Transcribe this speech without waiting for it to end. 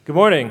Good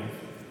morning.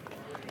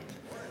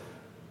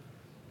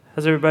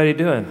 How's everybody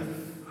doing?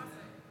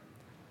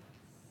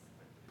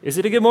 Is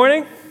it a good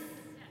morning?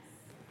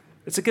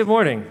 It's a good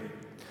morning.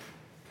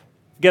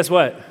 Guess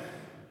what?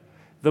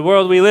 The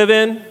world we live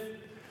in,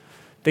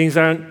 things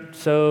aren't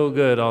so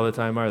good all the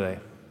time, are they?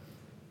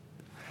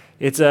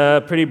 It's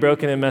a pretty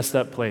broken and messed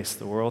up place,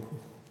 the world.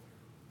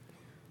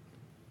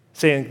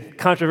 Saying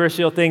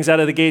controversial things out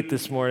of the gate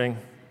this morning.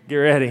 Get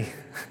ready.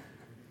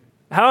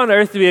 How on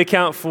earth do we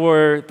account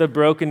for the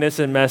brokenness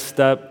and messed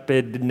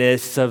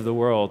upness of the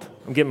world?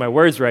 I'm getting my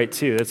words right,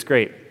 too. That's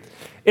great.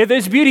 If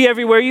there's beauty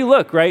everywhere you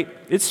look, right?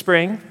 It's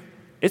spring.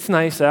 It's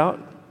nice out.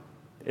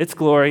 It's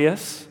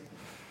glorious.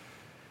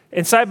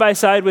 And side by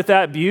side with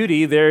that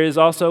beauty, there is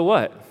also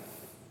what?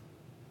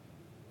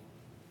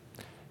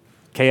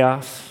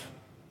 Chaos,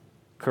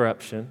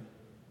 corruption,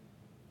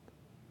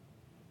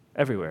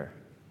 everywhere.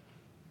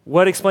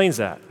 What explains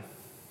that?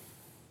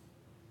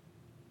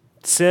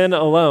 Sin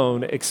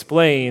alone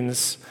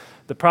explains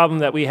the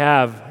problem that we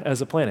have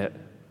as a planet.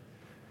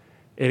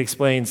 It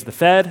explains the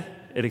Fed,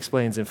 it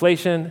explains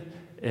inflation,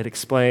 it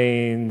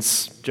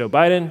explains Joe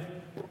Biden,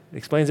 it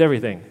explains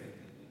everything.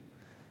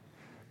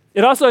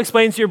 It also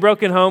explains your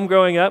broken home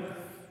growing up.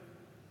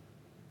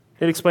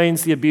 It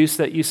explains the abuse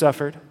that you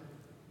suffered.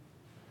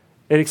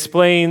 It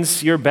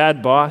explains your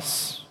bad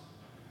boss,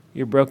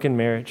 your broken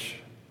marriage.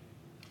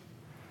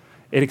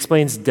 It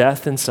explains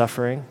death and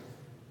suffering.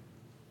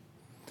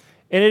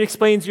 And it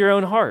explains your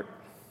own heart.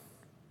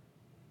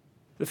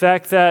 The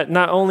fact that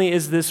not only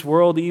is this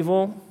world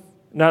evil,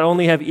 not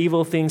only have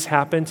evil things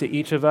happen to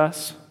each of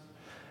us,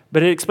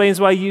 but it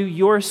explains why you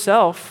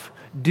yourself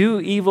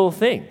do evil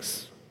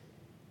things.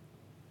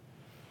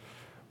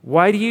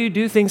 Why do you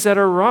do things that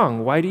are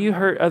wrong? Why do you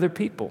hurt other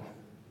people?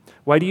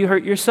 Why do you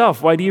hurt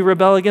yourself? Why do you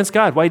rebel against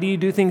God? Why do you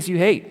do things you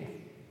hate?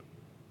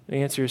 The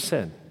answer is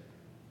sin.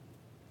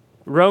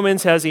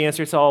 Romans has the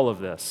answer to all of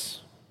this.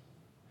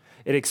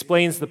 It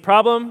explains the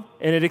problem,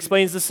 and it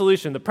explains the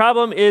solution. The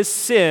problem is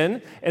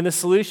sin, and the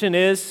solution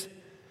is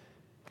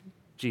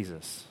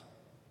Jesus.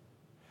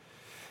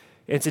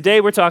 And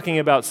today we're talking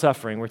about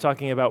suffering. We're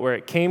talking about where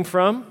it came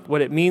from, what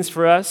it means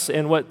for us,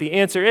 and what the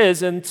answer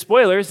is. And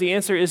spoilers, the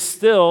answer is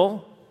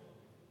still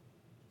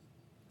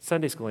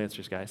Sunday school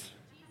answers, guys.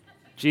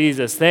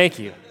 Jesus, thank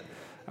you.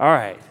 All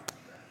right.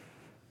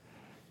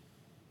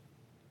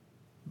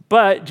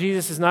 But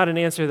Jesus is not an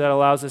answer that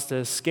allows us to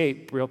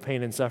escape real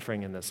pain and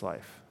suffering in this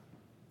life.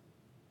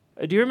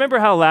 Do you remember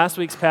how last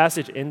week's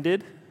passage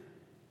ended?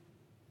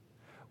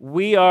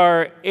 We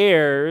are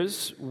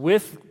heirs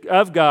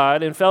of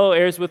God and fellow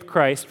heirs with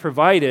Christ,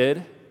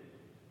 provided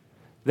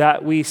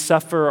that we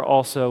suffer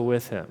also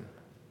with him.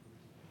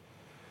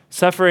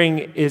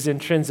 Suffering is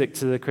intrinsic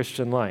to the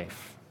Christian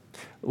life.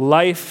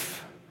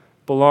 Life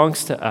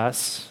belongs to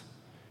us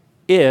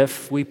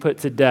if we put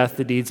to death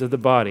the deeds of the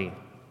body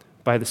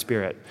by the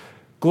Spirit.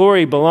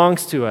 Glory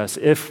belongs to us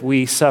if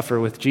we suffer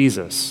with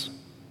Jesus.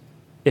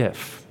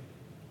 If.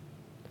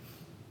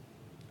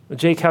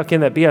 Jake, how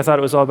can that be? I thought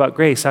it was all about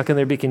grace. How can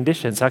there be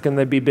conditions? How can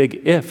there be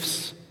big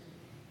ifs?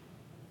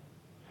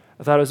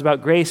 I thought it was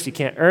about grace. You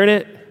can't earn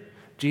it.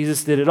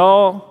 Jesus did it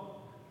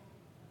all.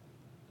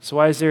 So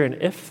why is there an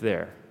if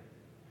there?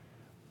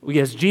 Well,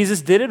 yes,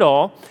 Jesus did it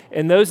all,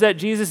 and those that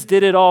Jesus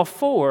did it all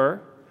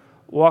for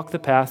walk the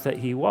path that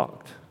he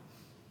walked.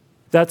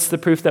 That's the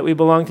proof that we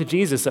belong to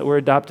Jesus, that we're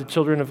adopted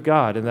children of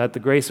God, and that the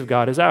grace of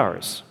God is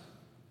ours.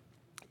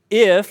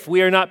 If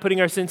we are not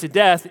putting our sin to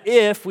death,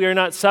 if we are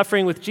not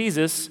suffering with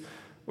Jesus,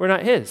 we're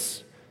not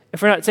his.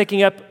 If we're not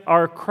taking up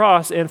our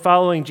cross and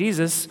following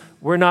Jesus,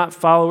 we're not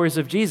followers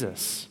of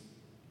Jesus.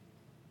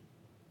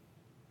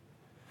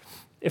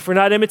 If we're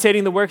not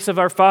imitating the works of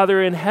our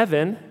Father in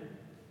heaven,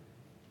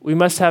 we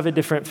must have a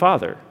different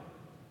father.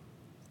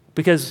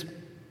 Because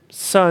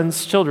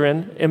sons,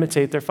 children,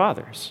 imitate their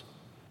fathers.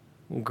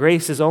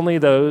 Grace is only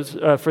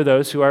for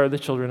those who are the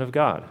children of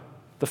God,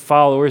 the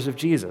followers of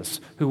Jesus,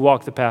 who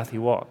walk the path he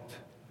walked.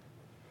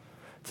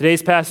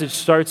 Today's passage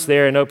starts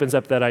there and opens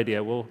up that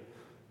idea. We'll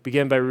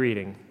begin by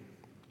reading.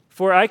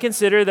 For I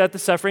consider that the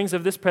sufferings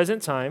of this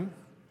present time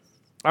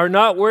are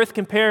not worth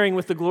comparing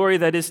with the glory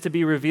that is to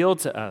be revealed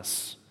to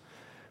us.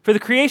 For the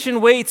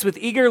creation waits with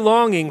eager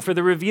longing for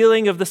the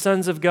revealing of the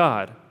sons of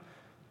God.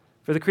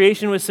 For the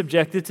creation was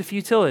subjected to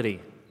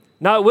futility,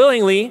 not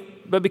willingly,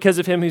 but because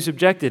of him who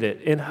subjected it,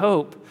 in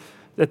hope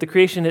that the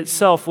creation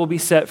itself will be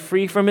set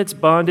free from its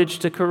bondage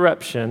to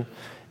corruption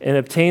and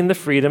obtain the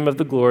freedom of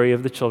the glory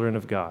of the children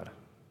of God.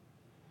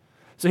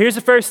 So here's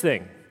the first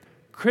thing.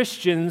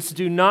 Christians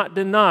do not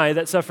deny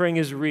that suffering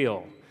is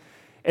real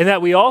and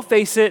that we all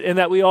face it and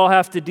that we all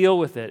have to deal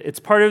with it. It's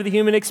part of the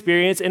human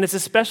experience, and it's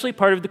especially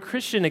part of the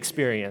Christian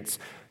experience.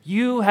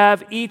 You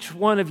have, each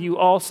one of you,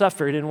 all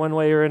suffered in one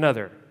way or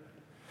another.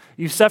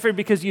 You've suffered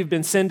because you've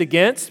been sinned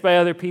against by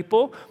other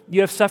people.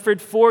 You have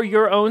suffered for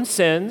your own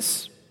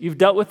sins. You've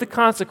dealt with the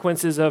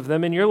consequences of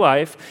them in your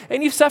life,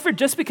 and you've suffered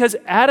just because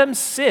Adam's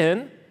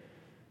sin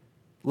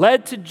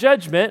led to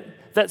judgment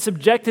that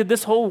subjected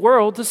this whole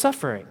world to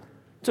suffering,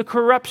 to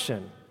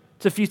corruption,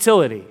 to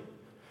futility.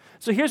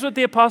 So here's what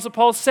the Apostle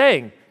Paul's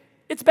saying.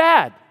 It's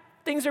bad.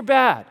 Things are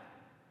bad.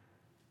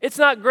 It's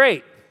not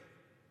great.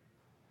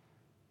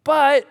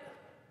 But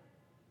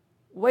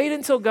wait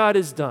until God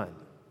is done.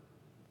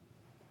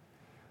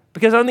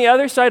 Because on the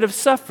other side of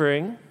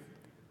suffering,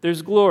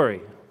 there's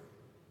glory.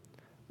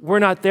 We're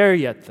not there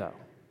yet, though.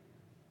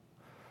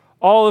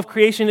 All of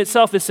creation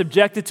itself is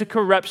subjected to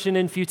corruption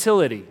and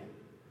futility.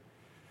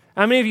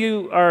 How many of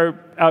you are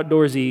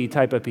outdoorsy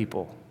type of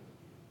people?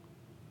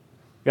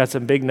 Got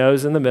some big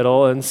nose in the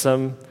middle and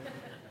some,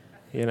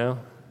 I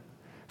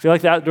feel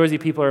like the outdoorsy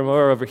people are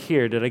more over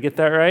here. Did I get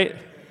that right?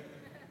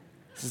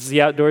 This is the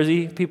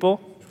outdoorsy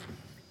people?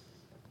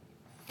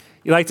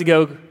 You like to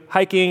go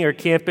hiking or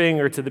camping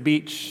or to the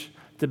beach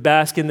to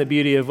bask in the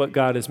beauty of what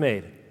God has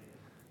made.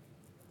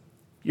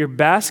 You're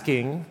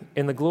basking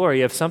in the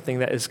glory of something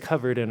that is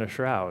covered in a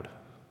shroud,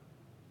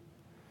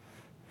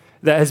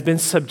 that has been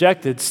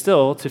subjected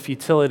still to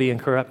futility and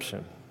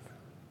corruption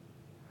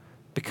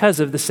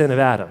because of the sin of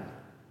Adam.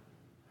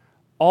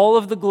 All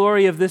of the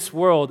glory of this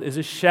world is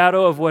a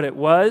shadow of what it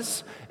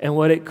was and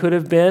what it could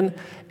have been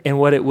and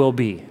what it will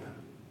be.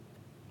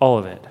 All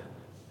of it.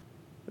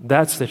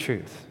 That's the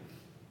truth.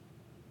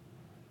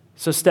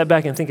 So step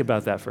back and think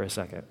about that for a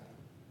second.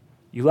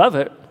 You love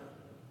it.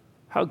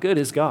 How good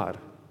is God?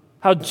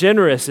 How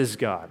generous is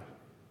God?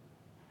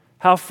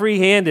 How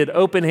free-handed,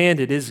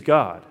 open-handed is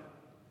God?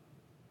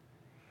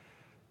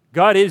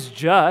 God is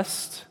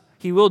just.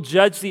 He will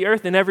judge the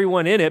earth and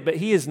everyone in it, but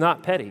he is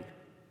not petty.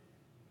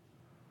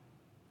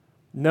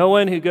 No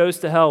one who goes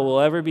to hell will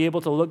ever be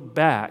able to look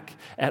back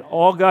at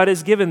all God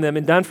has given them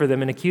and done for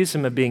them and accuse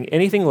him of being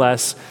anything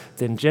less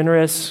than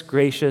generous,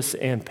 gracious,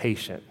 and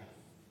patient.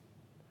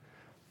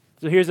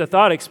 So here's a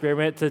thought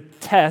experiment to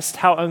test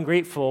how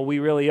ungrateful we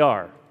really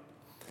are.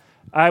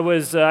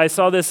 I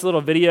saw this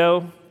little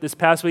video this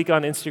past week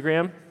on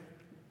Instagram.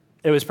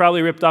 It was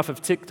probably ripped off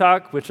of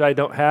TikTok, which I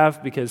don't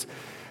have because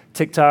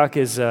TikTok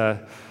is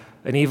an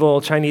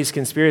evil Chinese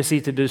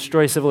conspiracy to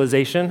destroy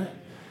civilization.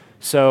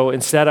 So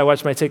instead, I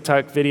watched my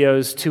TikTok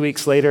videos 2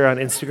 weeks later on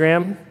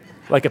Instagram,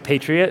 like a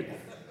patriot.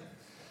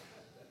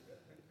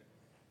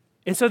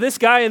 And so this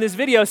guy in this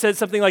video said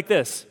something like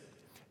this: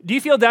 do you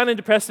feel down and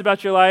depressed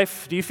about your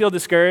life? Do you feel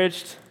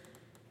discouraged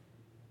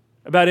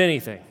about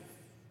anything?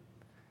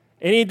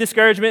 Any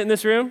discouragement in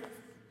this room?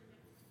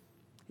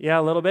 Yeah,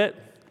 a little bit.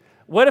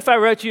 What if I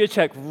wrote you a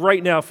check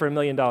right now for $1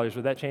 million?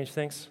 Would that change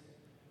things?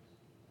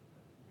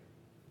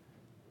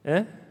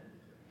 Okay,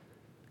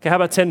 how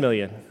about 10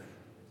 million?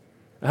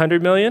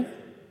 100 million?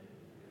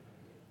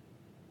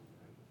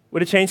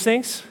 Would it change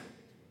things?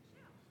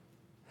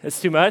 It's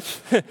too much?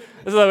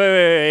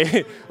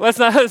 Wait. Let's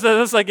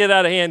not get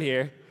out of hand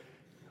here.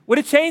 Would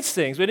it change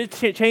things? Would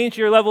it change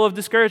your level of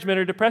discouragement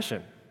or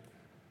depression?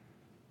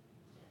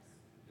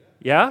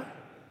 Yeah?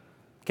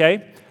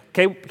 Okay,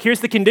 here's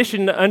the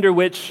condition under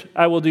which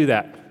I will do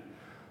that.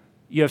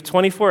 You have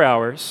 24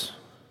 hours,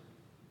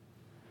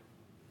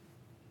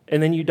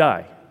 and then you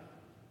die.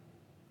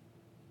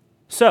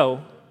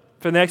 So,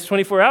 for the next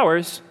 24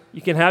 hours,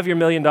 you can have your $1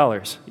 million.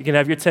 You can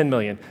have your 10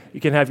 million. You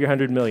can have your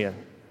 100 million.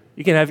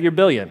 You can have your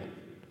billion.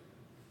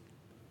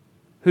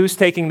 Who's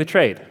taking the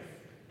trade?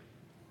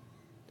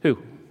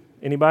 Who?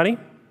 Anybody?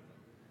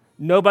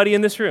 Nobody in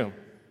this room.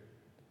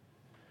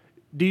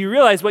 Do you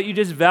realize what you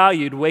just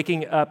valued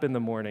waking up in the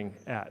morning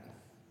at?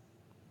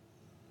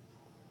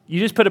 You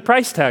just put a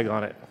price tag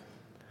on it.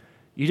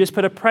 You just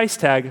put a price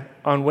tag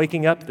on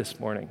waking up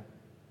this morning.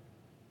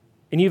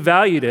 And you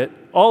valued it,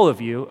 all of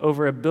you,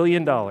 over $1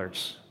 billion.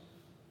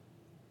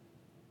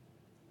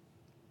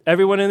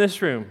 Everyone in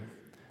this room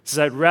says,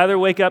 I'd rather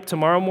wake up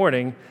tomorrow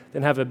morning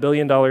than have $1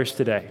 billion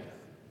today.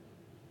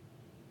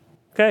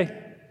 Okay.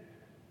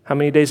 How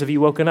many days have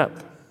you woken up?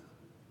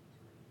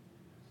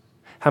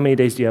 How many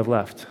days do you have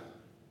left?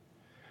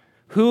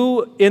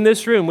 Who in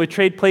this room would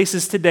trade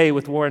places today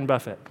with Warren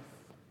Buffett?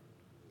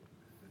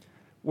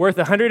 Worth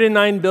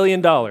 $109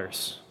 billion.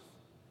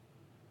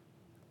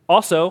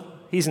 Also,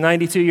 he's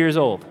 92 years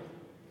old.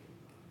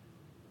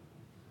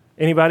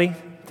 Anybody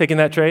taking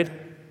that trade?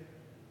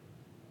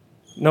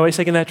 Nobody's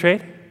taking that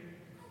trade?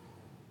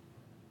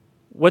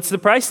 What's the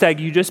price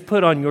tag you just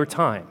put on your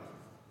time?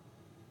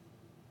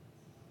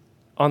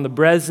 On the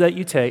breaths that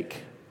you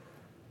take,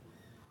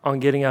 on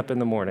getting up in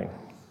the morning.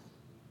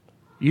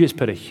 You just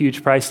put a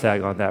huge price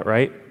tag on that,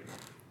 right?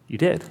 You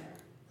did.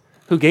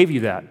 Who gave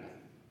you that?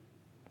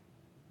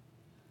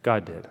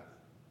 God did.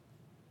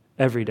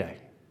 Every day.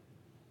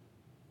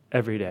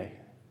 Every day.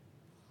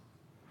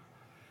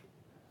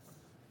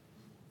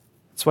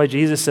 That's why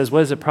Jesus says, what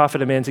does it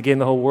profit a man to gain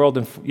the whole world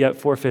and yet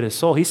forfeit his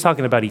soul? He's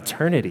talking about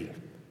eternity.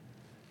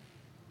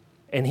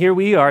 And here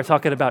we are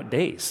talking about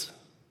days.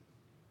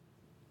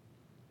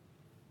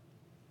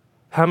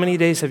 How many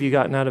days have you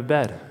gotten out of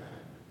bed?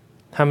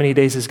 How many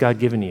days has God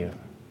given you?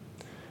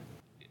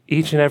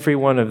 Each and every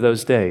one of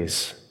those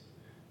days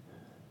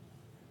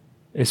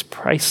is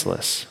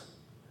priceless.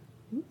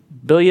 $1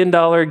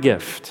 billion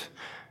gift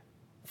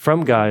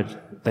from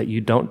God that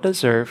you don't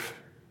deserve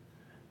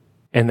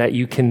and that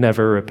you can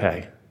never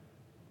repay.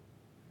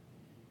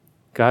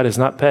 God is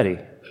not petty.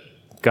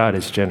 God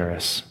is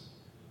generous.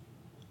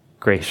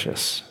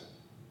 gracious.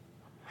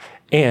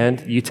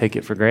 And you take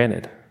it for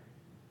granted.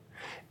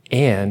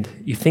 And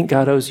you think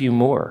God owes you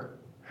more.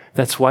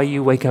 That's why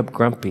you wake up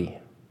grumpy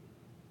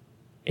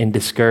and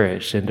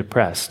discouraged and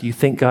depressed. You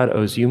think God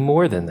owes you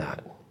more than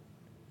that.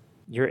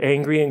 You're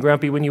angry and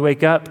grumpy when you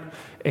wake up,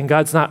 and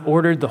God's not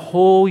ordered the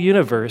whole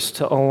universe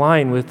to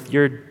align with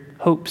your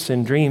hopes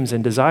and dreams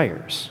and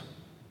desires.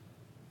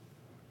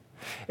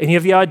 And you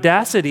have the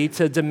audacity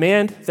to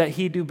demand that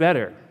He do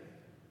better.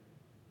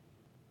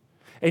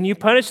 And you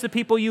punish the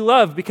people you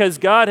love because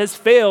God has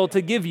failed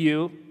to give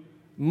you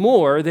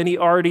more than He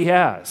already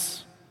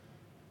has.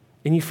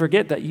 And you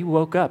forget that you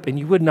woke up and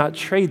you would not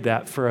trade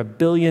that for $1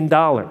 billion.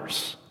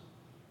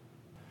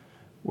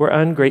 We're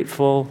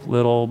ungrateful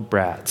little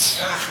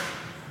brats.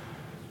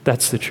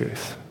 That's the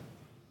truth.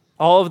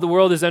 All of the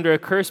world is under a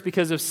curse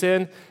because of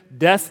sin.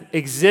 Death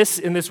exists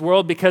in this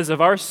world because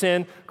of our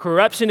sin.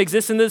 Corruption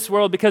exists in this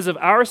world because of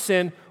our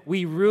sin.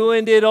 We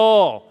ruined it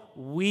all.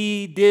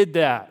 We did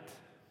that.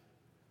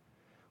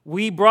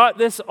 We brought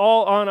this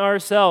all on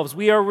ourselves.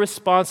 We are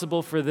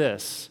responsible for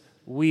this.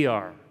 We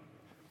are.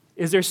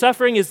 Is there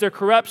suffering? Is there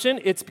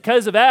corruption? It's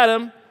because of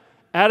Adam.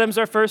 Adam's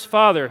our first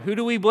father. Who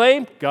do we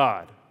blame?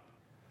 God.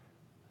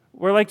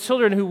 We're like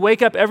children who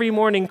wake up every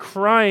morning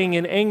crying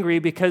and angry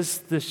because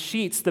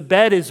the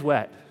bed is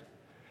wet.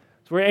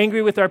 So we're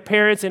angry with our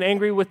parents and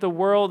angry with the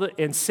world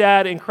and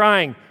sad and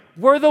crying.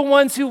 We're the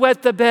ones who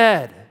wet the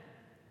bed.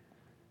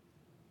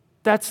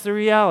 That's the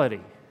reality.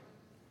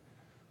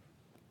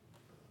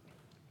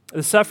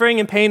 The suffering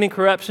and pain and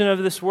corruption of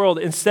this world,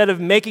 instead of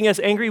making us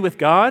angry with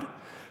God,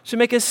 should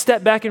make us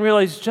step back and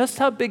realize just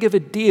how big of a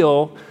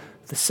deal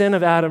the sin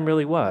of Adam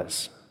really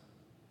was.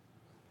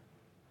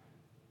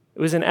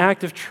 It was an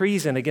act of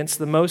treason against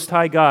the Most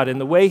High God and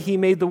the way He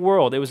made the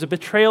world. It was a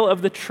betrayal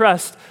of the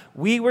trust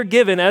we were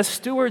given as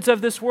stewards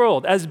of this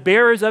world, as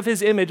bearers of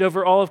His image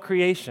over all of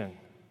creation.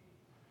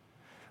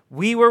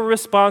 We were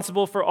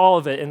responsible for all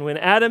of it, and when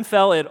Adam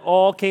fell, it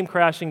all came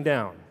crashing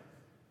down.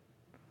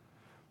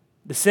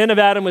 The sin of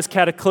Adam was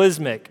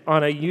cataclysmic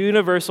on a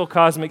universal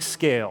cosmic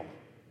scale.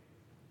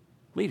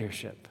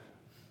 Leadership,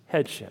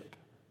 headship.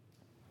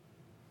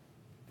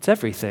 It's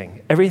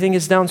everything. Everything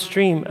is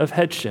downstream of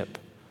headship.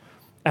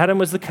 Adam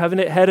was the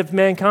covenant head of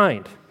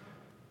mankind.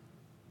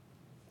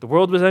 The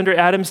world was under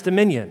Adam's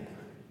dominion.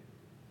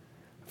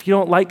 If you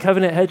don't like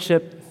covenant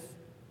headship,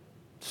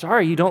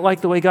 sorry, you don't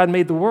like the way God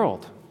made the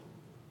world.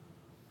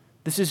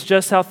 This is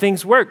just how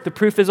things work. The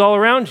proof is all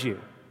around you.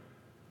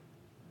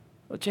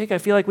 Well, Jake, I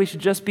feel like we should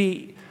just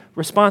be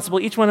responsible,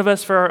 each one of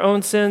us, for our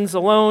own sins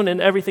alone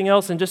and everything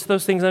else and just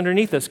those things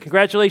underneath us.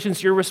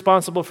 Congratulations, you're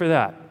responsible for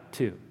that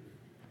too.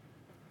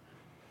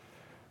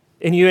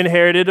 And you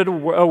inherited a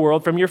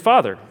world from your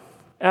father,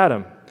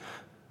 Adam.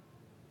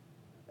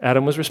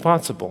 Adam was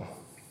responsible.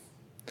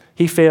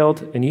 He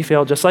failed, and you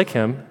failed just like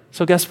him.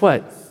 So guess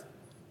what?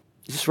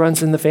 It just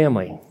runs in the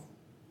family.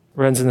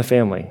 Runs in the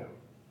family.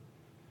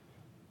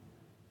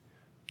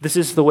 This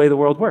is the way the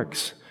world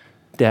works.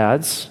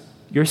 Dads,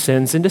 your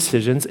sins and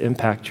decisions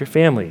impact your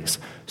families.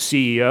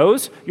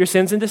 CEOs, your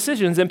sins and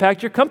decisions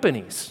impact your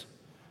companies.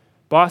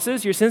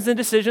 Bosses, your sins and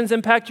decisions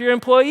impact your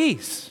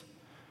employees.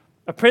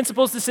 A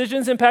principal's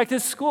decisions impact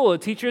his school. A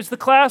teacher's the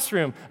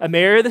classroom. A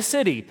mayor the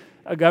city.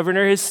 A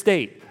governor his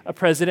state. A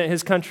president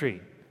his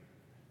country.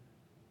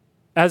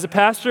 As a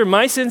pastor,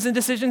 my sins and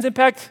decisions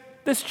impact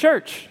this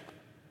church.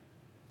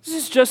 This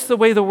is just the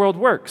way the world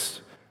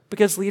works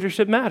because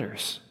leadership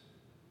matters.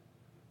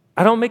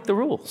 I don't make the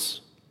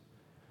rules.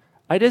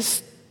 I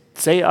just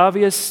say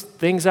obvious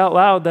things out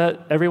loud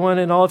that everyone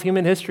in all of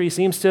human history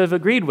seems to have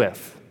agreed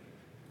with.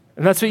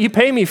 And that's what you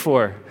pay me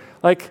for.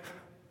 Like,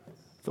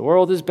 the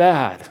world is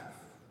bad.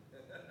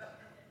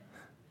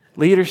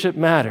 Leadership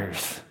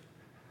matters.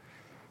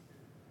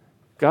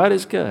 God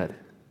is good.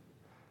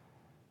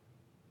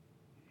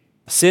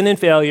 Sin and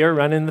failure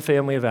run in the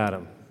family of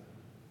Adam.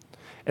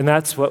 And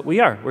that's what we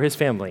are. We're his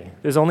family.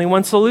 There's only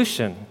one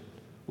solution.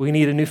 We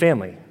need a new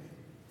family.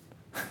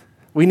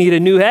 We need a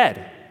new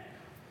head.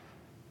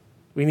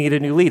 We need a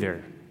new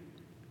leader.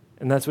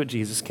 And that's what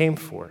Jesus came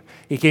for.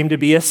 He came to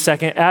be a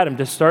second Adam,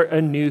 to start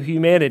a new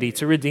humanity,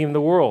 to redeem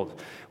the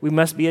world. We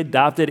must be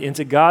adopted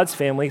into God's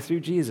family through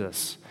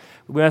Jesus.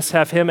 We must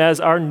have him as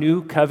our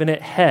new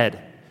covenant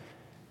head.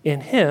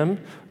 In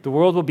him, the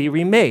world will be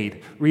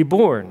remade,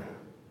 reborn.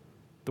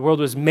 The world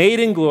was made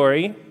in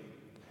glory.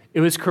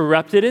 It was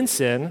corrupted in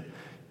sin.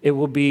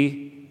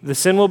 The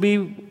sin will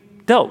be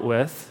dealt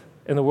with,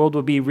 and the world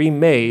will be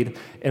remade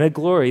in a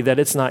glory that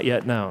it's not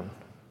yet known.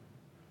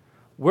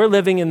 We're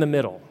living in the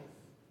middle.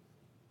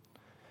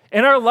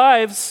 And our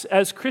lives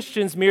as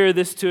Christians mirror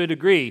this to a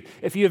degree.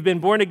 If you have been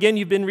born again,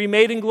 you've been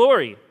remade in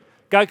glory.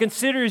 God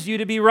considers you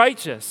to be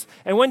righteous.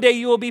 And one day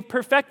you will be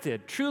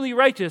perfected, truly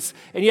righteous.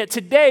 And yet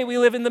today we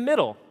live in the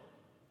middle.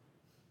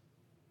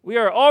 We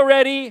are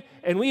already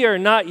and we are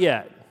not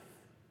yet.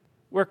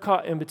 We're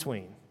caught in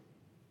between.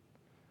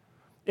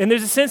 And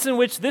there's a sense in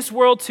which this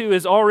world too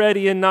is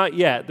already and not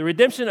yet. The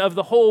redemption of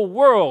the whole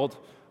world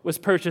was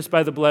purchased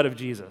by the blood of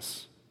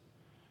Jesus.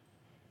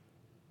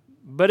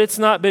 But it's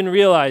not been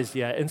realized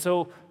yet. And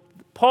so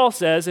Paul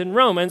says in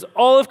Romans,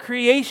 all of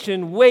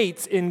creation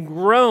waits and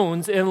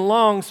groans and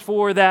longs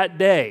for that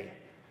day,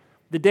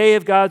 the day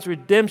of God's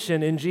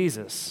redemption in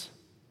Jesus.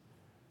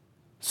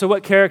 So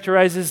what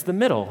characterizes the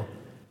middle,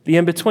 the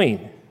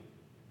in-between?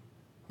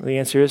 Well, the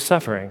answer is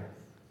suffering,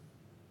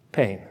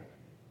 pain.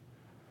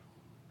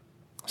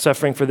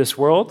 Suffering for this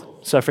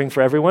world, suffering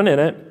for everyone in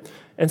it,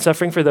 and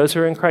suffering for those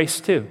who are in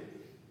Christ too.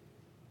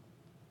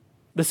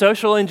 The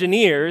social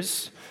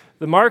engineers,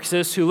 the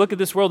Marxists who look at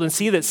this world and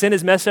see that sin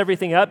has messed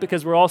everything up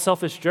because we're all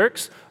selfish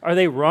jerks, are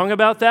they wrong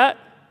about that?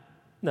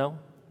 No.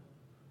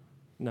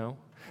 No.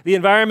 The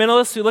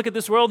environmentalists who look at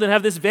this world and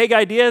have this vague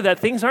idea that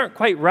things aren't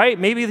quite right,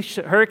 maybe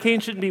the hurricane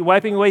shouldn't be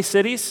wiping away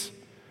cities,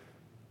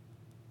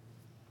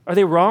 are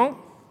they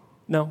wrong?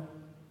 No.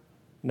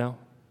 No.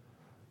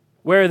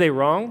 Where are they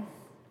wrong?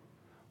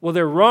 Well,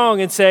 they're wrong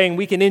in saying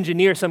we can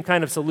engineer some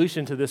kind of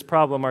solution to this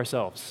problem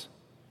ourselves.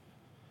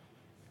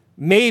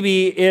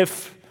 Maybe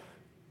if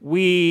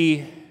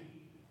we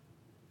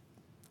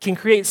can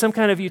create some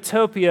kind of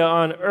utopia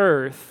on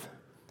earth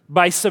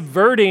by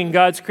subverting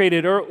God's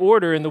created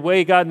order in the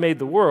way God made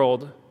the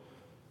world,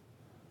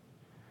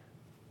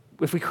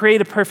 if we create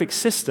a perfect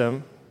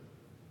system,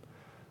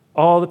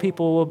 all the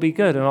people will be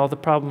good and all the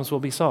problems will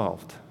be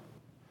solved.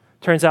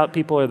 Turns out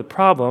people are the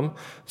problem,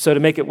 so to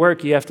make it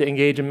work, you have to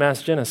engage in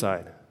mass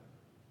genocide.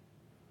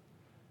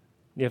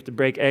 You have to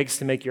break eggs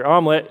to make your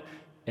omelet,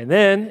 and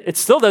then it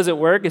still doesn't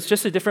work. It's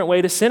just a different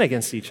way to sin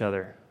against each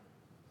other.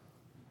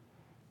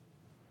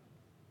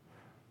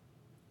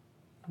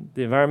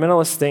 The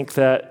environmentalists think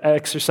that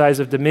exercise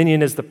of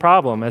dominion is the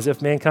problem, as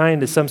if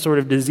mankind is some sort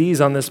of disease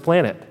on this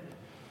planet.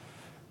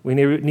 We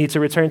need to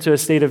return to a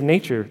state of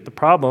nature. The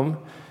problem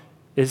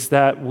is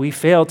that we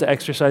fail to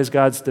exercise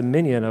God's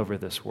dominion over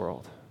this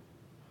world.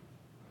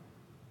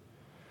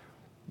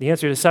 The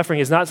answer to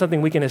suffering is not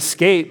something we can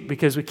escape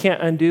because we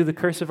can't undo the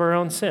curse of our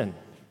own sin.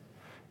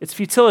 It's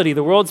futility.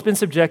 The world's been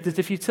subjected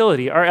to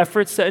futility. Our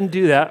efforts to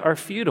undo that are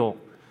futile.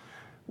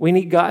 We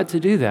need God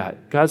to do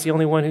that. God's the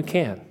only one who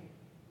can.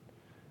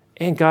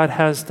 And God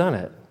has done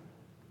it.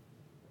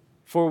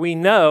 For we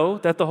know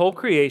that the whole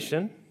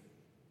creation,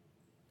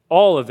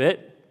 all of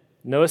it,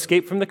 no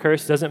escape from the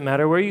curse, doesn't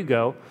matter where you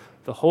go,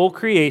 the whole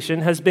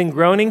creation has been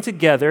groaning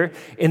together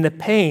in the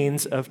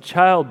pains of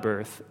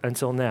childbirth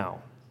until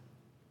now.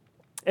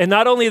 And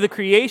not only the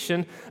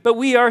creation, but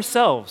we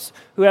ourselves,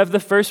 who have the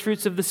first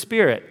fruits of the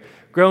Spirit,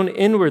 groan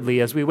inwardly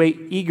as we wait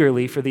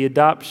eagerly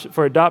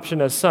for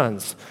adoption as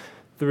sons,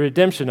 the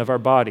redemption of our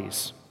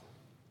bodies.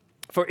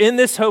 For in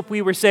this hope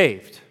we were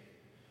saved.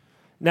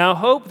 Now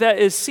hope that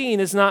is seen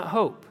is not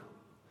hope.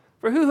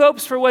 For who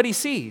hopes for what he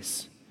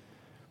sees?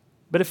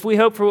 But if we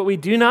hope for what we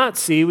do not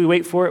see, we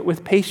wait for it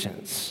with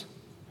patience.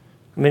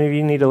 Many of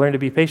you need to learn to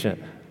be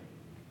patient.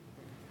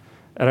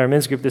 At our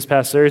men's group this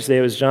past Thursday,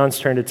 it was John's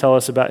turn to tell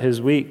us about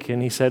his week,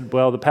 and he said,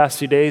 well, the past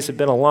 2 days have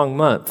been a long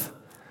month.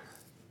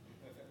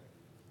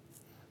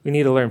 We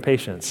need to learn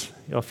patience.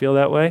 Y'all feel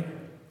that way?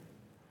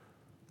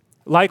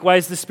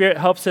 Likewise, the Spirit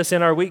helps us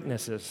in our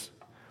weaknesses.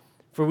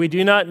 For we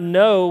do not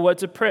know what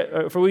to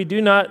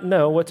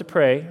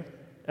pray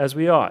as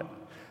we ought.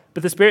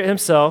 But the Spirit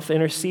himself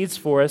intercedes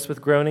for us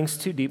with groanings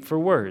too deep for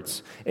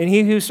words. And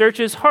he who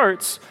searches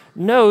hearts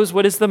knows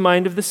what is the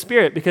mind of the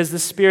Spirit, because the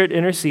Spirit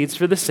intercedes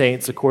for the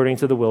saints according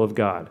to the will of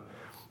God.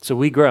 So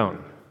we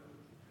groan.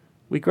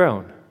 We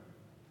groan.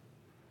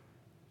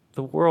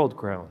 The world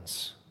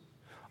groans.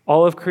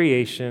 All of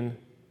creation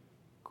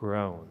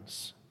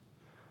groans.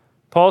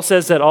 Paul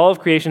says that all of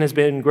creation has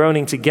been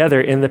groaning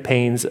together in the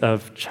pains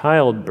of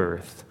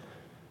childbirth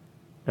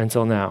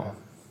until now.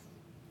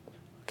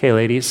 Okay,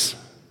 ladies.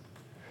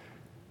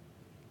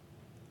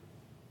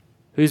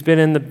 Who's been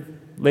in the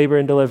labor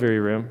and delivery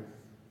room?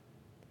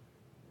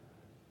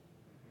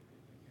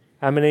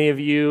 How many of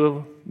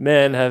you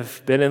men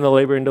have been in the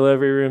labor and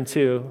delivery room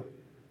too?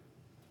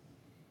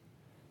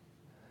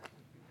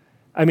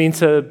 I mean,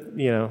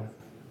 never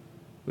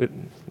mind.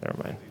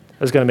 I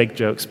was going to make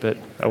jokes, but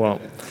I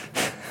won't.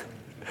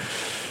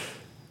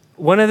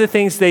 One of the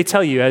things they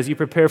tell you as you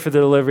prepare for the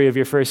delivery of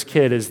your first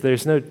kid is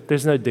there's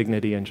no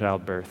dignity in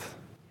childbirth.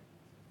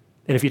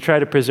 And if you try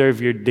to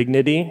preserve your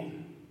dignity,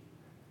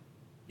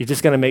 you're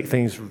just going to make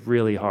things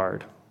really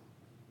hard.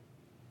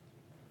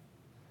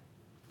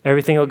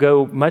 Everything will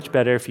go much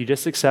better if you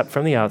just accept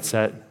from the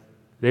outset,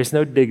 there's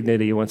no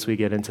dignity once we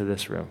get into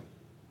this room.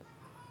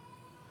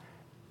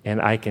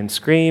 And I can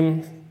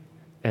scream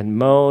and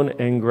moan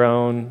and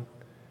groan.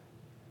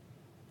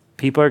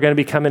 People are going to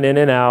be coming in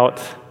and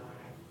out,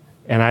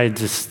 and I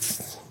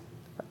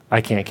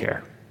can't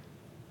care.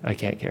 I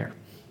can't care.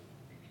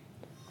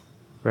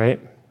 Right?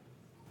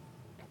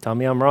 Tell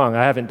me I'm wrong.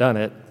 I haven't done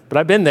it, but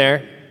I've been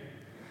there.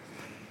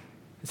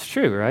 It's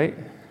true, right?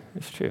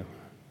 It's true.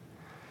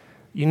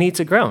 You need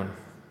to groan.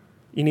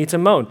 You need to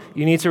moan.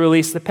 You need to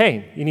release the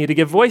pain. You need to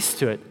give voice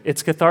to it.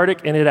 It's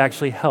cathartic, and it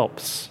actually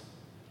helps.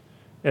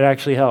 It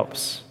actually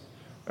helps.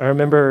 I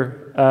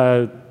remember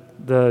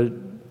the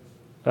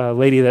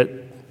lady that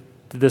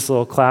did this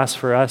little class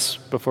for us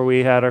before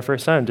we had our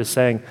first son, just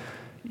saying,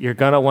 you're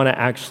going to want to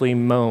actually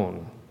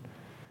moan.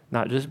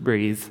 not just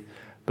breathe,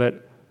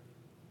 but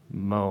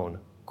moan,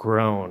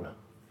 groan,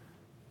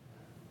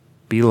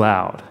 be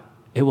loud.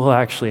 It will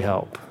actually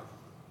help.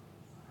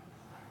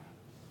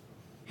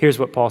 Here's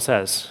what Paul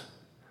says.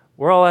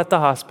 We're all at the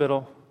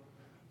hospital.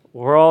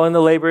 We're all in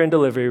the labor and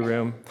delivery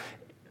room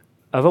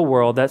of a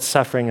world that's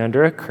suffering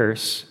under a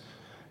curse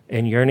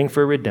and yearning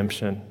for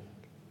redemption.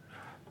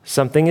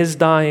 Something is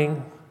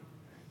dying.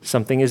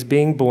 Something is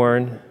being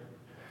born.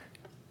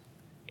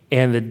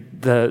 And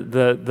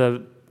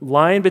the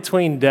line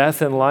between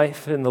death and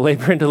life in the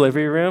labor and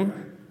delivery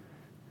room,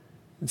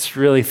 it's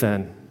really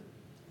thin.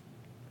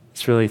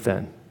 It's really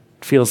thin.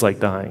 It feels like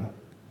dying.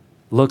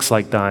 Looks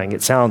like dying.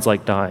 It sounds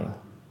like dying.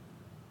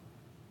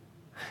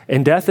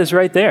 And death is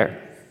right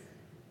there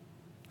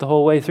the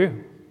whole way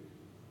through.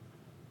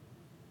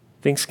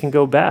 Things can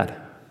go bad.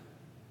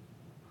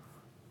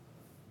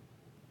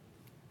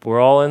 We're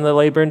all in the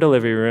labor and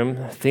delivery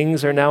room.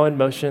 Things are now in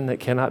motion that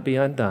cannot be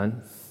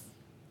undone.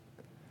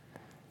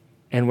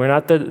 And we're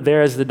not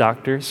there as the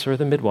doctors or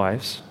the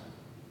midwives.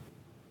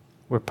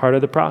 We're part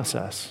of the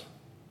process.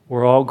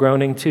 We're all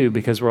groaning too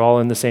because we're all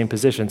in the same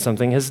position.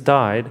 Something has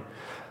died.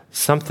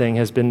 Something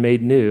has been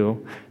made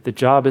new. The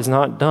job is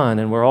not done,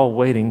 and we're all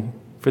waiting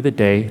for the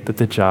day that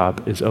the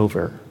job is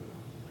over.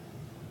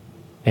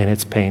 And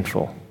it's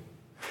painful.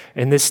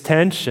 And this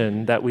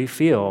tension that we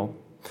feel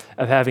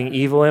of having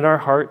evil in our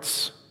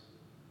hearts,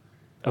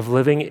 of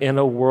living in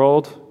a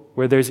world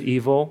where there's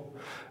evil,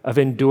 of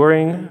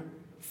enduring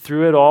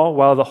through it all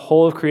while the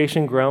whole of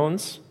creation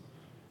groans,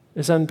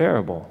 is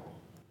unbearable.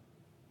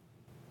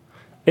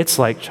 It's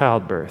like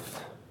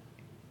childbirth.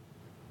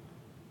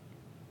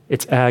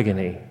 It's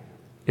agony.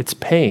 It's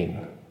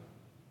pain.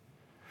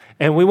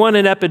 And we want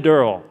an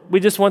epidural. We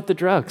just want the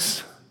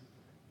drugs.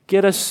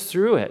 Get us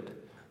through it.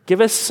 Give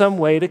us some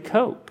way to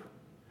cope.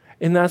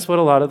 And that's what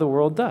a lot of the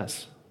world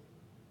does.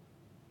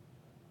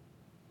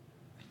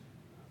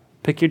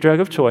 Pick your drug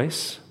of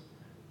choice.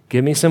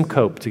 Give me some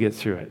cope to get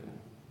through it.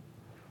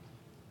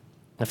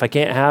 If I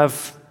can't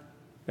have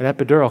an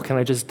epidural, can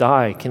I just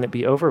die? Can it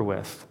be over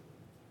with?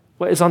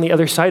 What is on the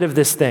other side of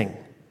this thing?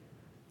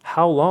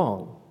 How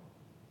long?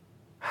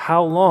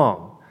 How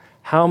long?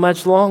 How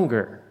much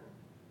longer?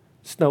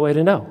 There's no way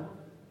to know.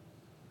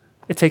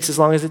 It takes as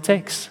long as it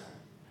takes.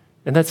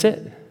 And that's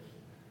it.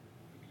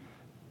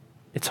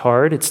 It's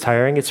hard, it's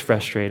tiring, it's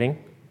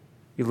frustrating.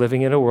 You're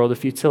living in a world of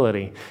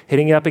futility,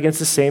 hitting up against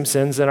the same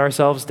sins in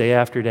ourselves day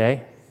after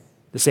day,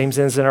 the same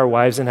sins in our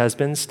wives and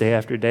husbands day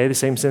after day, the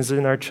same sins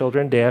in our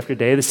children day after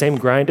day, the same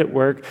grind at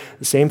work,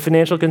 the same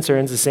financial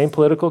concerns, the same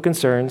political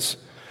concerns,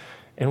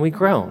 and we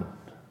groan.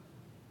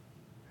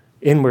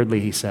 Inwardly,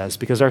 he says,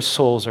 because our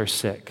souls are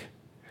sick,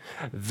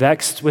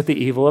 vexed with the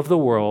evil of the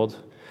world,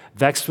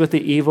 vexed with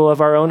the evil of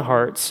our own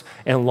hearts,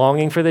 and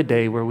longing for the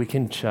day where we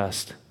can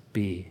just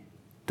be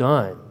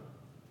done.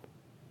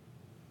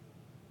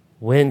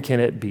 When can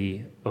it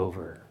be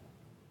over?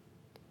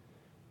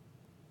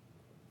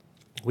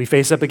 We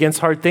face up against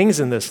hard things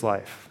in this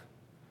life.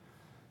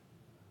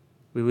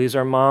 We lose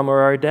our mom or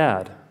our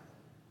dad.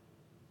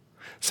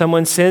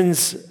 Someone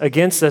sins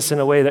against us in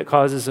a way that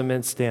causes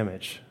immense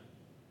damage.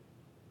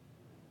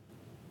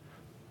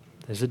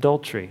 There's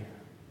adultery.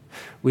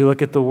 We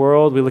look at the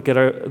world, we look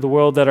at the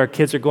world that our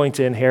kids are going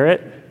to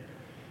inherit,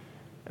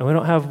 and we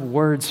don't have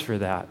words for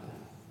that.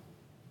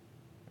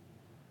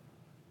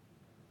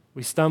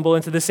 We stumble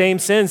into the same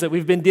sins that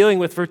we've been dealing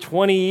with for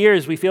 20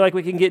 years. We feel like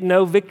we can get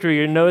no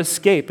victory or no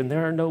escape, and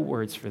there are no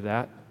words for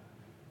that.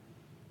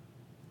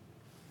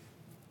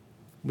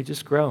 We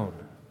just groan.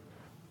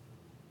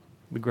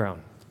 We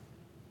groan.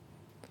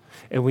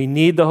 And we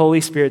need the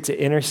Holy Spirit to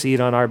intercede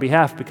on our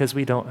behalf because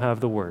we don't have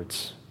the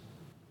words.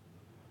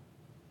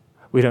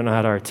 We don't know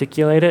how to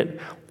articulate it.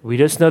 We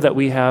just know that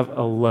we have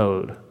a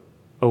load,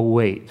 a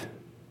weight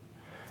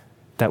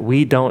that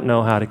we don't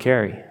know how to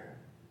carry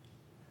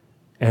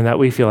and that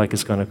we feel like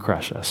is going to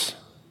crush us.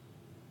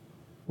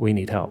 We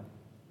need help.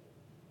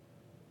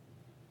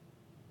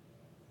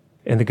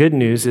 And the good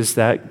news is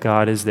that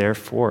God is there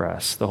for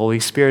us. The Holy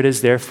Spirit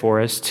is there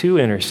for us to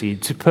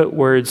intercede, to put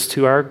words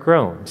to our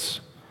groans,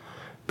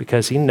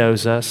 because he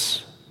knows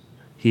us,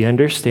 he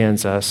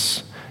understands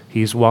us,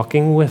 he's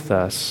walking with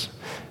us,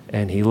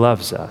 and he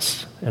loves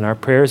us. And our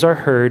prayers are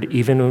heard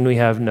even when we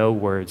have no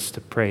words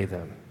to pray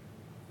them.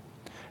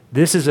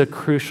 This is a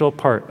crucial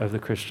part of the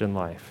Christian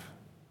life.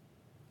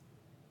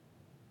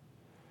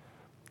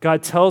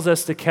 God tells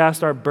us to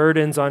cast our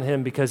burdens on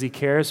him because he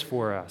cares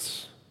for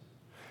us.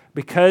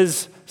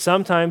 Because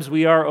sometimes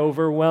we are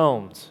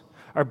overwhelmed.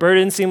 Our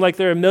burdens seem like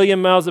they're a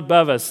million miles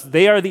above us.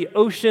 They are the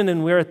ocean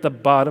and we're at the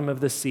bottom of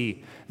the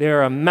sea. They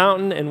are a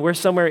mountain and we're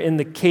somewhere in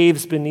the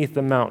caves beneath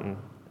the mountain.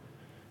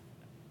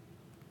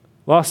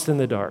 Lost in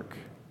the dark.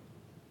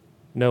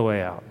 No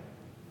way out.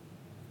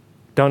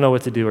 Don't know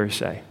what to do or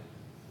say.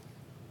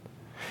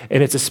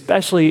 And it's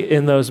especially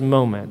in those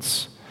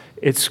moments,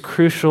 it's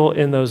crucial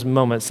in those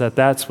moments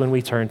that's when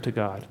we turn to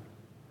God.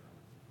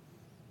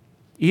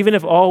 Even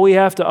if all we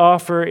have to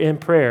offer in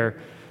prayer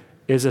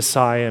is a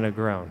sigh and a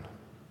groan.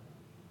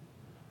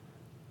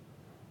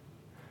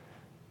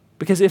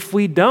 Because if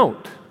we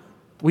don't,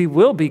 We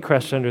will be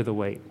crushed under the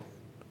weight.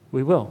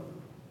 We will.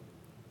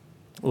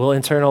 We'll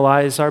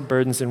internalize our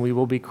burdens and we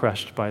will be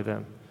crushed by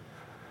them.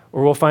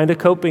 Or we'll find a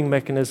coping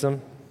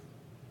mechanism.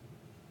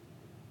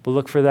 We'll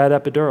look for that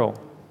epidural.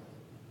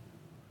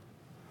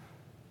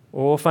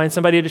 Or we'll find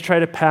somebody to try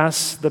to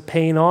pass the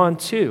pain on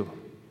to.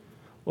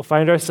 We'll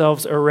find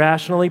ourselves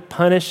irrationally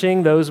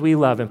punishing those we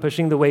love and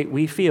pushing the weight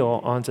we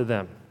feel onto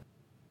them.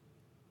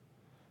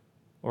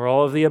 Or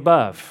all of the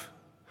above.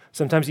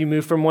 Sometimes you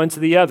move from one to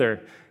the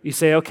other. You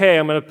say, okay,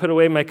 I'm going to put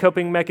away my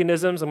coping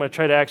mechanisms. I'm going to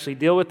try to actually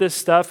deal with this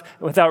stuff.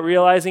 And without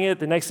realizing it,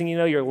 the next thing you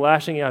know, you're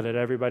lashing out at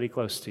everybody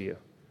close to you.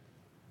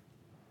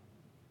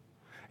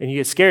 And you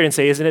get scared and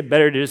say, isn't it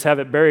better to just have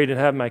it buried and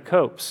have my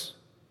copes?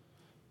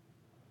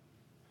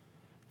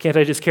 Can't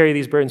I just carry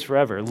these burdens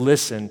forever?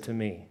 Listen to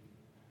me.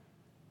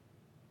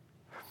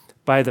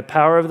 By the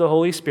power of the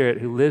Holy Spirit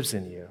who lives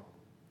in you,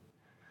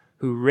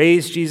 who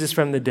raised Jesus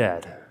from the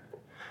dead,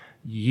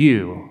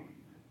 you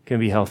can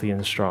be healthy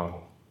and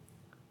strong.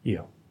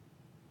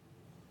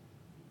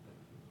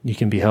 You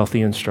can be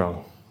healthy and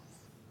strong.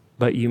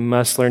 But you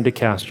must learn to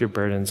cast your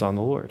burdens on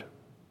the Lord.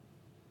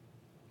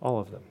 All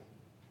of them.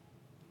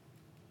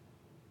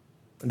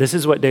 This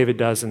is what David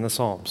does in the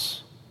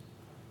Psalms.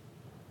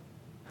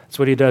 It's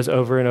what he does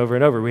over and over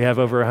and over. We have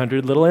over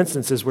 100 little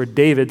instances where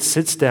David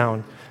sits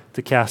down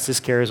to cast his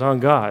cares on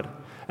God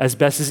as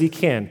best as he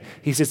can.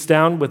 He sits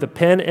down with a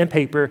pen and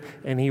paper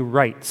and he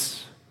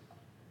writes.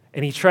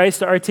 And he tries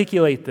to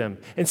articulate them.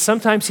 And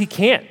sometimes he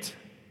can't.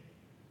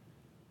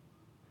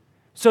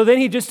 So then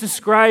he just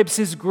describes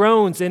his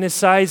groans and his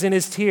sighs and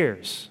his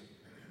tears.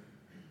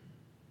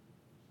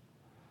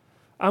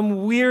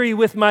 I'm weary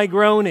with my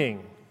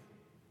groaning.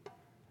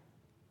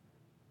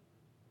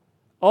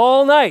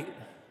 All night.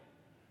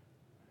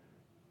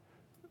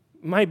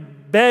 My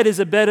bed is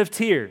a bed of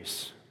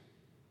tears.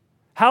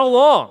 How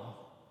long?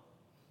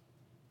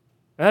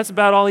 And that's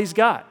about all he's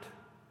got.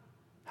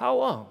 How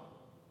long?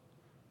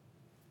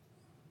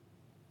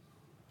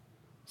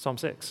 Psalm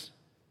 6.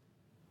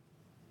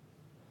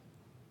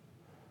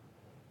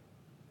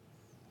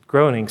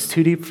 Groanings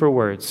too deep for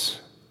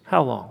words.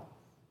 How long?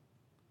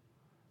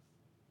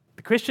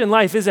 The Christian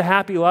life is a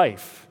happy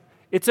life.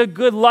 It's a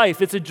good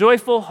life. It's a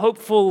joyful,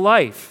 hopeful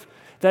life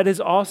that is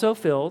also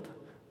filled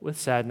with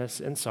sadness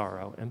and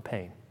sorrow and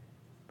pain.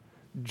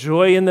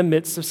 Joy in the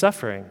midst of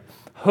suffering.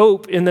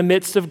 Hope in the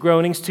midst of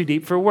groanings too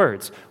deep for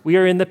words. We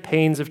are in the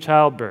pains of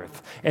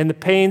childbirth. And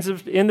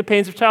in the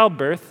pains of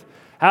childbirth,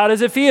 how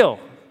does it feel?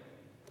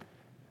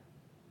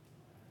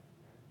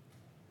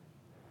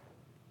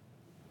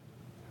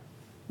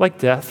 Like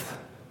death.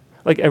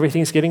 Like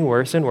everything's getting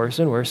worse and worse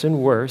and worse and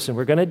worse, and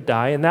we're going to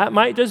die, and that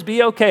might just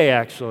be okay,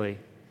 actually.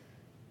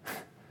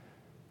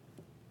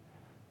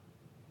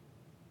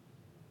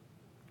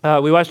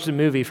 We watched a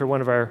movie for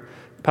one of our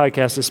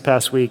podcasts this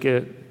past week,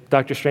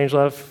 Dr.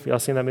 Strangelove. Y'all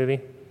seen that movie?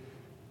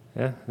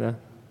 Yeah?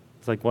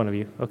 It's like one of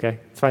you. Okay,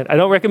 it's fine. I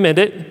don't recommend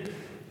it,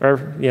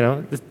 or,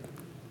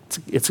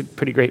 it's a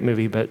pretty great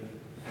movie, but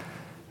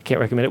I can't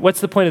recommend it. What's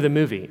the point of the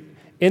movie?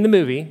 In the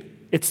movie,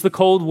 it's the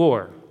Cold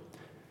War.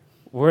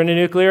 We're in a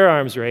nuclear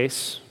arms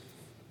race.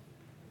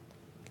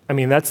 I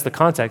mean, that's the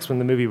context when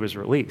the movie was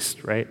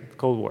released, right?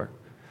 Cold War.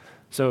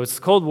 So it's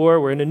the Cold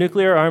War. We're in a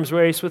nuclear arms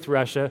race with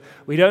Russia.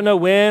 We don't know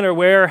when or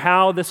where or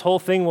how this whole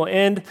thing will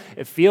end.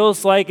 It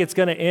feels like it's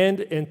going to end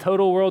in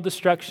total world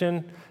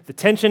destruction. The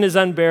tension is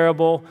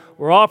unbearable.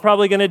 We're all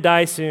probably going to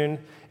die soon.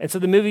 And so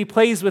the movie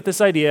plays with this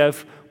idea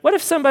of, what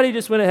if somebody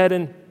just went ahead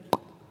and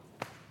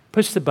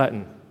pushed the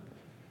button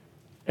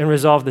and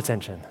resolved the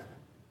tension?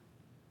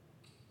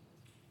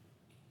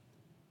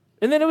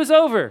 And then it was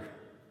over.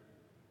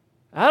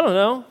 I don't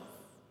know.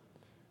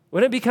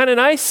 Wouldn't it be kind of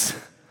nice?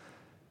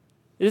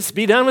 Just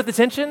be done with the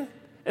tension?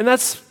 And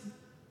that's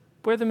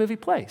where the movie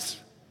plays.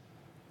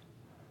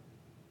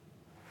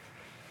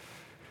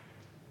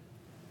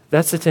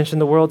 That's the tension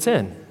the world's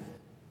in.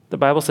 The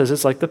Bible says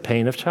it's like the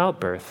pain of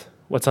childbirth.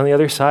 What's on the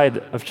other side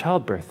of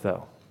childbirth,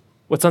 though?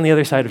 What's on the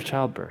other side of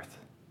childbirth?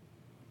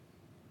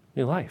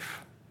 New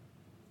life.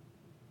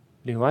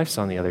 New life's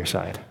on the other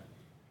side.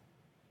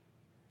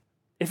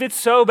 If it's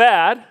so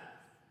bad,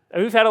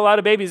 and we've had a lot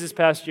of babies this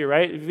past year,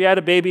 right? If you had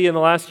a baby in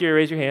the last year,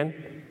 raise your hand.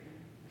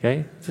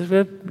 Okay? So we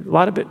had a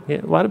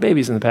lot of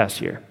babies in the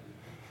past year.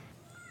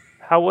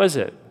 How was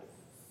it?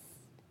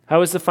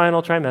 How was the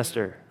final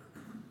trimester?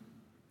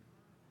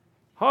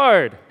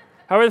 Hard.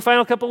 How were the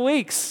final couple of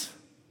weeks?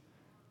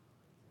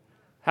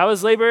 How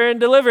was labor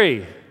and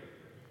delivery?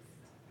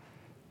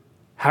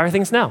 How are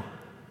things now?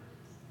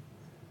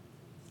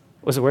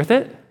 Was it worth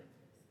it?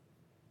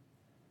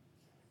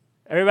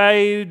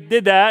 Everybody who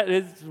did that,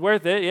 it's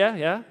worth it.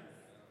 Yeah.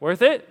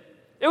 Worth it?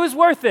 It was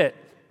worth it.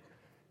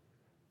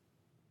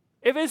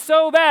 If it's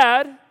so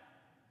bad,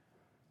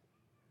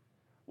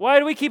 why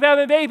do we keep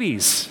having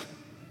babies?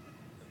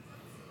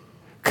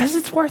 Because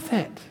it's worth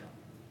it.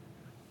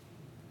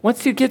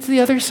 Once you get to the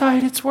other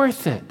side, it's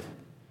worth it.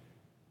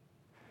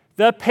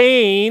 The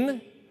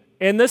pain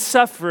and the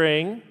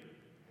suffering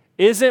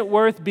isn't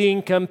worth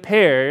being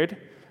compared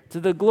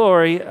to the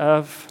glory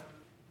of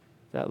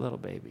that little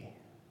baby.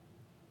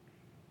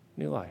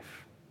 New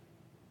life.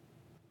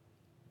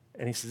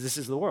 And he says, this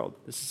is the world.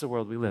 This is the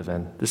world we live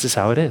in. This is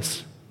how it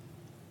is.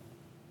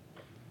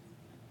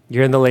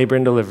 You're in the labor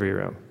and delivery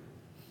room.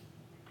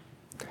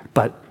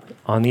 But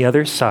on the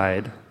other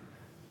side,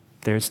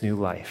 there's new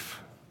life.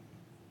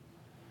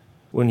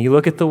 When you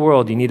look at the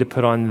world, you need to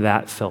put on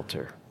that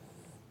filter.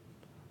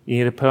 You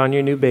need to put on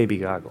your new baby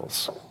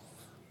goggles.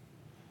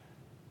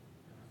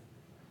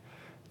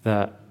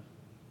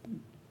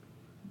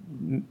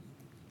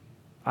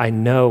 I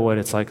know what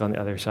it's like on the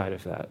other side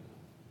of that.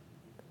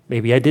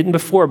 Maybe I didn't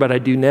before, but I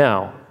do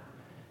now.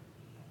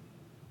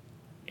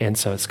 And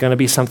so it's going to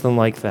be something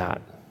like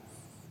that.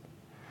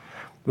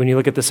 When you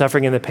look at the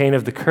suffering and the pain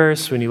of the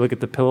curse, when you look at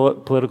the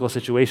political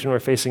situation we're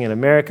facing in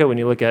America, when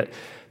you look at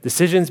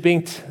decisions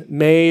being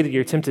made,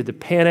 you're tempted to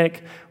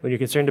panic, when you're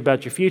concerned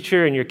about your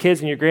future and your kids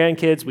and your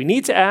grandkids, we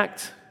need to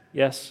act,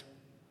 yes.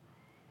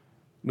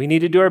 We need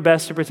to do our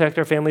best to protect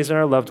our families and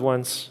our loved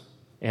ones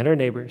and our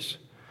neighbors.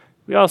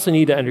 We also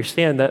need to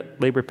understand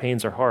that labor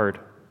pains are hard.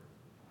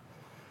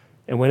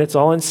 And when it's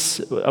all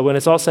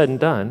said and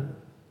done,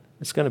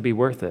 it's going to be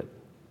worth it.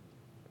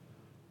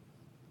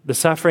 The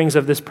sufferings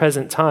of this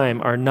present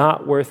time are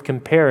not worth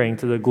comparing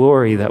to the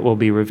glory that will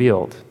be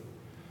revealed.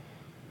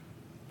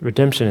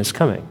 Redemption is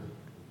coming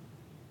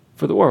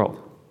for the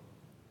world.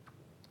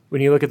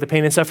 When you look at the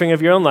pain and suffering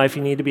of your own life,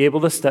 you need to be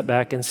able to step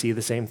back and see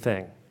the same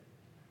thing.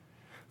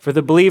 For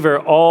the believer,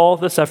 all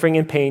the suffering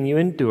and pain you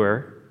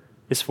endure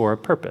is for a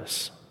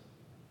purpose.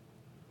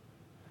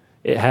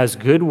 It has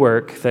good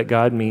work that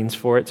God means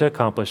for it to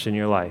accomplish in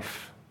your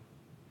life.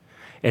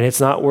 And it's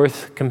not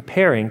worth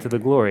comparing to the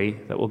glory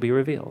that will be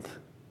revealed.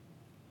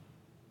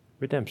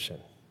 Redemption,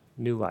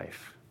 new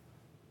life.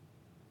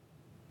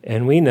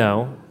 And we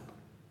know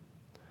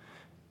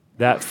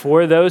that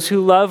for those who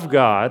love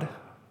God,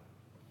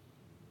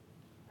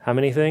 how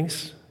many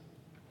things?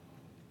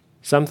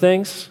 Some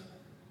things?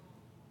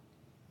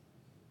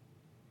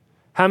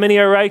 How many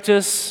are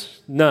righteous?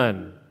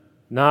 None.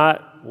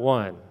 Not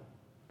one.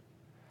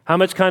 How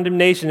much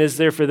condemnation is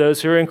there for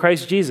those who are in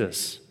Christ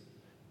Jesus?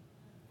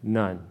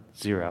 None.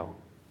 Zero.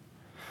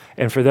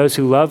 And for those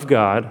who love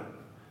God,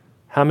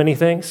 how many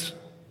things?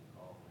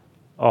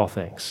 All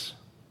things.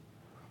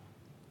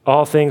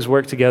 All things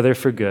work together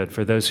for good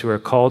for those who are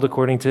called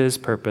according to his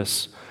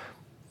purpose.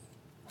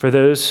 For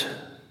those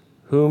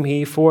whom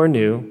he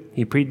foreknew,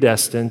 he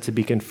predestined to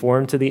be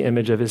conformed to the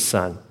image of his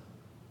Son.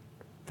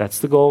 That's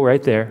the goal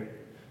right there,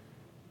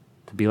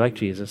 to be like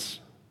Jesus.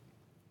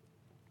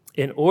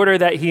 In order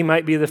that he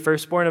might be the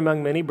firstborn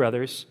among many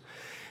brothers.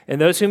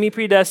 And those whom he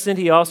predestined,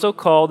 he also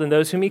called. And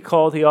those whom he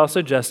called, he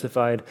also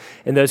justified.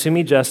 And those whom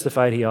he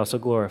justified, he also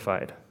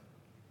glorified.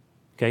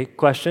 Okay,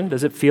 question,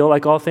 does it feel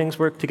like all things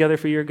work together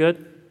for your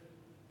good?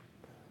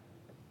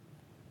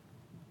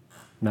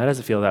 No, it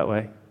doesn't feel that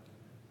way.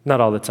 Not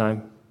all the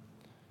time.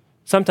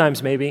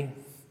 Sometimes maybe.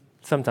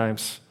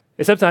 Sometimes.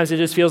 And sometimes it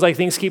just feels like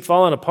things keep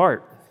falling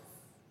apart.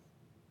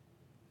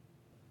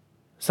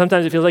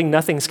 Sometimes it feels like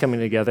nothing's coming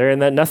together and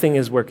that nothing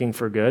is working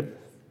for good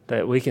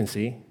that we can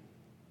see.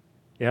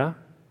 Yeah?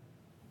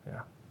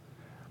 Yeah.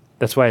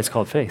 That's why it's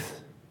called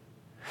faith.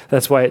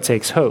 That's why it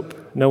takes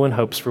hope. No one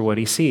hopes for what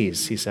he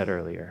sees, he said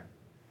earlier.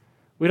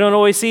 We don't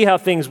always see how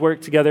things work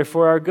together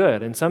for our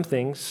good, and some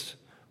things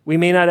we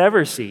may not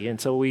ever see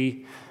until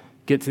we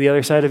get to the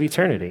other side of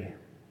eternity.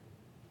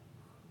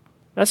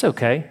 That's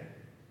okay.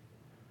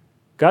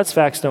 God's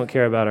facts don't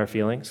care about our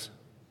feelings.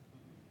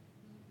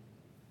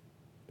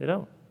 They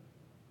don't.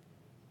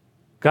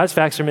 God's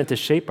facts are meant to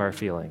shape our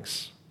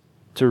feelings,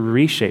 to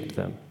reshape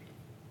them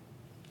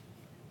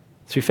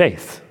through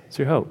faith,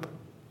 through hope.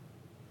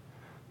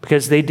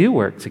 Because they do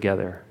work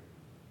together.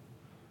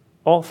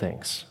 All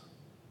things.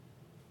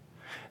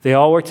 They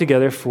all work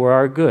together for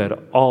our good,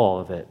 all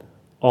of it,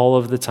 all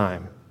of the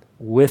time,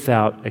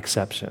 without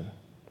exception.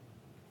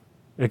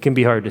 It can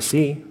be hard to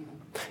see.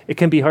 It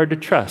can be hard to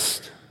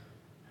trust,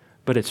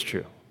 but it's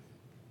true.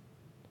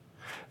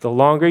 The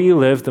longer you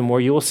live, the more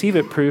you will see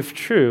it prove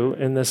true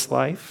in this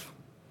life.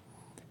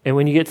 And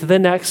when you get to the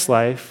next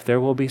life, there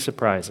will be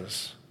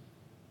surprises.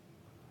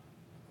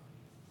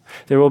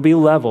 There will be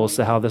levels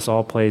to how this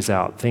all plays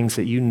out, things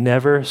that you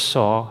never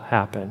saw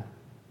happen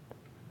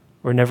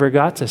or never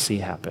got to see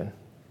happen.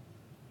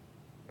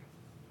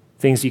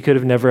 Things you could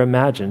have never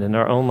imagined in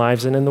our own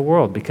lives and in the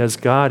world, because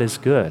God is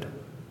good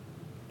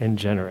and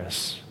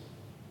generous.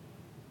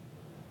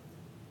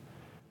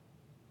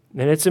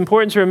 And it's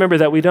important to remember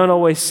that we don't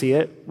always see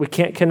it. We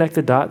can't connect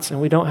the dots,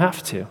 and we don't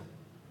have to.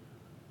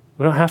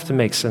 We don't have to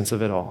make sense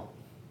of it all.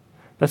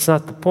 That's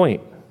not the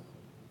point.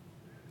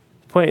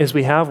 The point is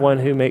we have one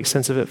who makes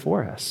sense of it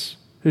for us,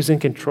 who's in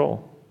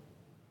control.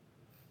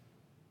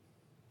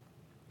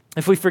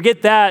 If we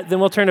forget that,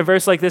 then we'll turn a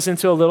verse like this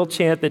into a little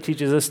chant that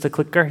teaches us to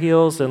click our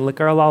heels and lick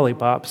our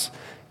lollipops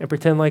and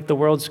pretend like the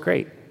world's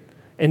great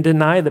and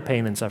deny the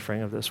pain and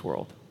suffering of this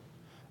world,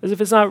 as if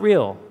it's not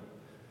real.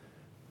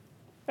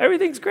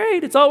 Everything's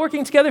great. It's all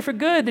working together for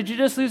good. Did you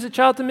just lose a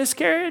child to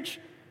miscarriage?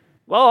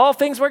 Well, all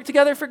things work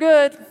together for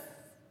good.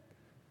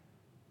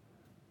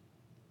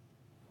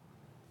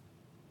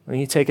 When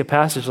you take a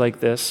passage like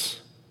this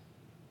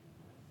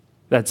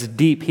that's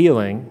deep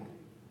healing,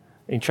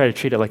 and you try to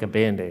treat it like a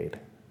Band-Aid.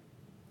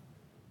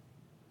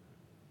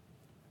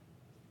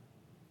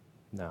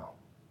 No.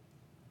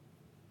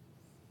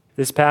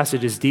 This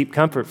passage is deep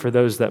comfort for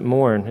those that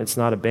mourn. It's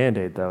not a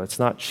Band-Aid, though. It's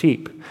not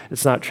cheap.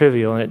 It's not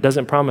trivial, and it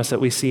doesn't promise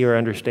that we see or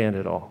understand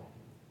it all.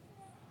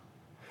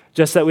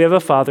 Just that we have a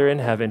Father in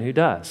heaven who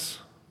does,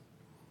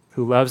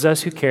 who loves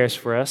us, who cares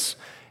for us,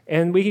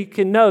 and we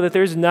can know that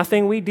there's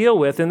nothing we deal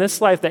with in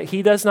this life that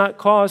he does not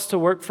cause to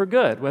work for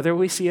good, whether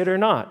we see it or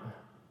not,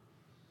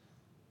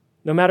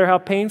 no matter how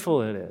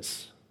painful it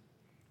is.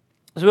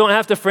 So we don't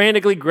have to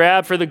frantically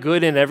grab for the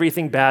good in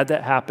everything bad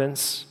that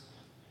happens.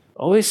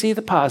 Always see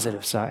the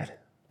positive side.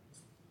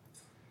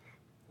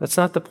 That's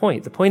not the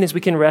point. The point is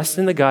we can rest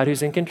in the God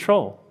who's in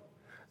control,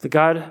 the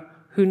God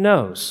who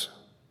knows,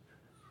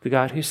 the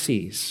God who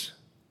sees.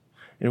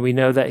 And we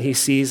know that he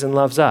sees and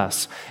loves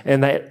us,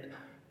 and that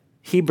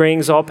he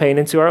brings all pain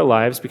into our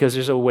lives because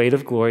there's a weight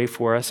of glory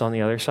for us on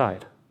the other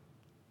side.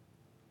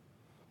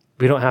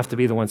 We don't have to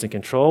be the ones in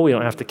control. We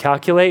don't have to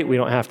calculate. We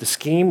don't have to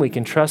scheme. We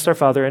can trust our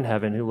Father in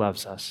heaven who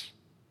loves us.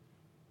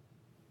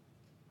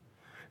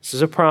 This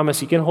is a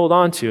promise you can hold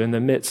on to in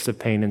the midst of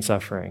pain and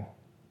suffering.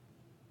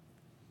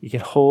 You can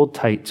hold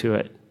tight to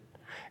it,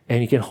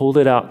 and you can hold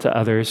it out to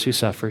others who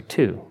suffer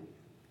too,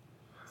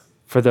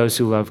 for those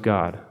who love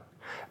God.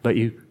 But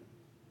you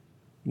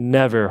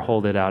never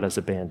hold it out as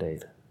a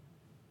Band-Aid.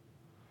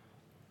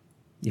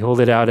 You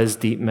hold it out as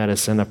deep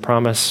medicine, a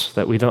promise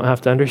that we don't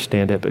have to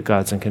understand it, but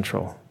God's in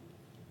control.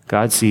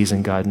 God sees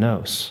and God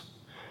knows.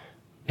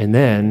 And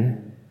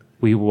then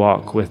we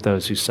walk with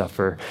those who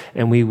suffer,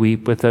 and we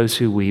weep with those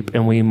who weep,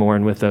 and we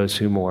mourn with those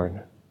who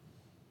mourn.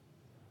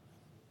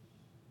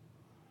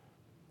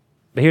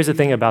 But here's the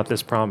thing about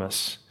this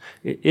promise.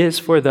 It is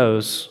for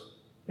those,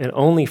 and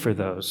only for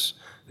those,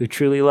 who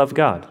truly love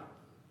God.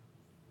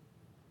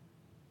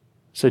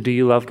 So do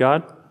you love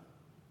God?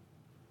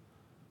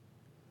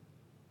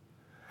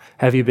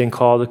 Have you been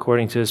called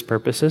according to his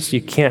purposes?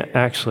 You can't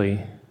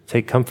actually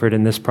take comfort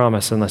in this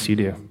promise unless you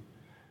do.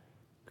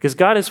 Because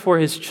God is for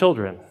his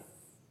children,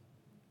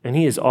 and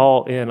he is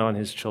all in on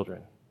his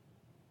children.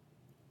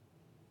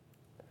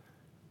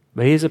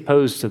 But he is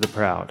opposed to the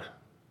proud.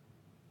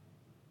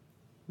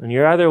 And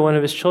you're either one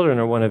of his children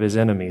or one of his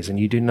enemies, and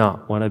you do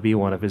not want to be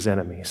one of his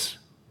enemies.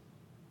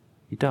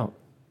 You don't.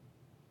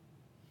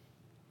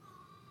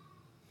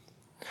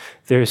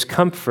 There's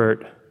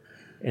comfort,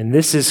 and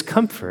this is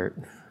comfort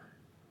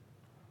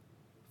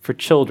for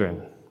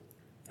children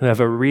who have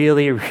a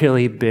really,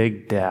 really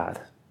big dad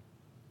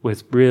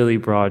with really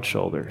broad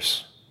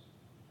shoulders,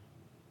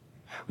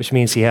 which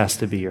means he has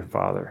to be your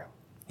father.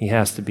 He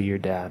has to be your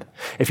dad.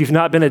 If you've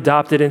not been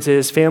adopted into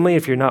his family,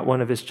 if you're not one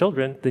of his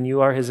children, then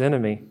you are his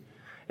enemy,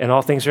 and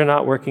all things are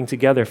not working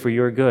together for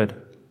your good.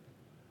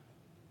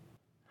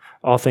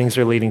 All things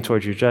are leading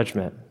towards your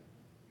judgment,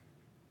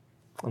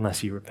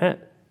 unless you repent,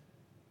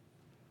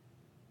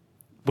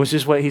 which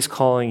is what he's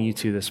calling you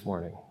to this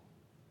morning.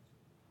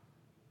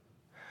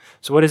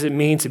 So what does it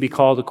mean to be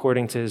called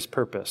according to his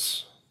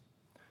purpose?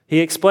 He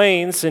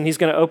explains, and he's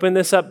going to open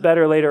this up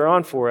better later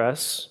on for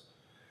us,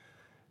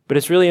 but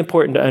it's really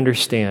important to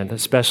understand,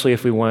 especially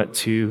if we want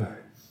to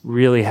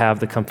really have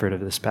the comfort of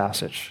this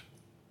passage.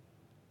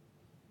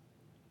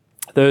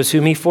 Those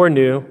whom he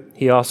foreknew,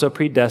 he also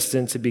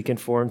predestined to be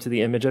conformed to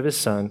the image of his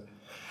Son,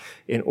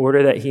 in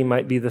order that he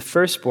might be the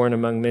firstborn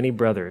among many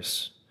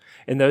brothers.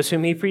 And those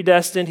whom he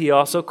predestined, he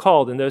also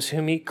called. And those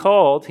whom he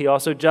called, he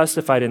also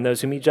justified. And those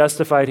whom he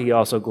justified, he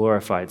also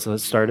glorified. So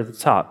let's start at the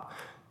top.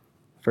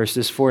 First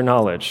is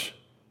foreknowledge.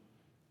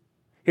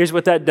 Here's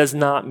what that does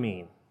not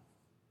mean.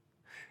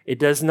 It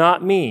does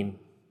not mean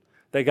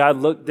that God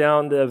looked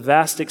down the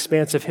vast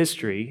expanse of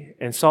history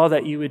and saw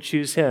that you would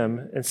choose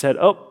him and said,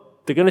 oh,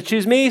 they're going to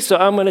choose me, so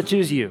I'm going to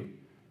choose you.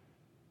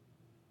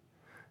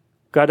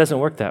 God doesn't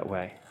work that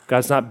way.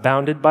 God's not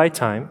bounded by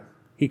time.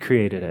 He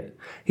created it.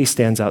 He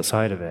stands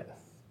outside of it.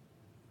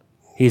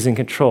 He's in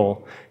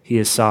control. He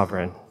is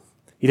sovereign.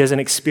 He doesn't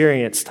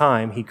experience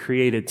time. He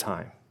created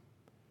time.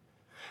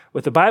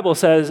 What the Bible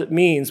says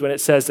means when it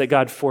says that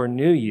God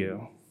foreknew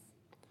you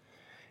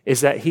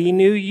is that he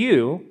knew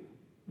you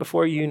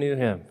before you knew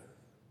him.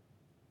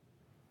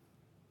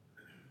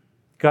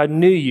 God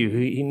knew you.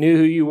 He knew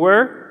who you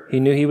were. He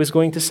knew he was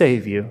going to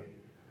save you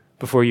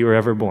before you were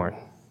ever born,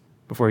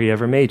 before he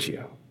ever made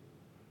you.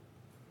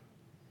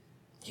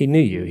 He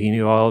knew you. He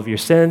knew all of your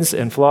sins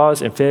and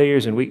flaws and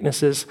failures and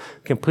weaknesses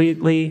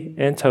completely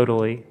and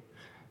totally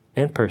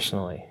and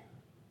personally.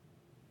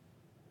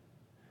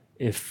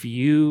 If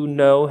you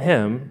know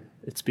him,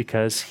 it's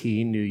because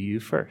he knew you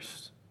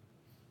first.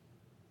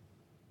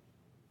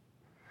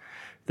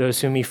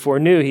 Those whom he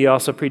foreknew, he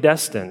also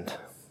predestined.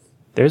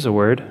 There's a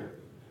word,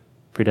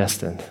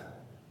 predestined.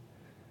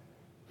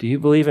 Do you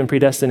believe in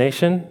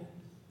predestination?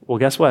 Well,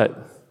 guess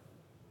what?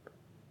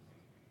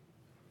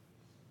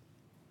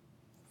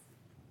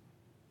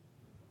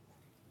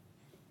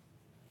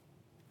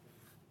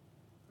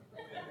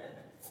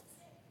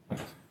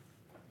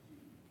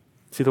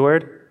 See the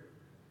word?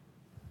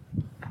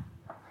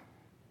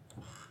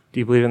 Do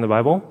you believe in the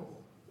Bible?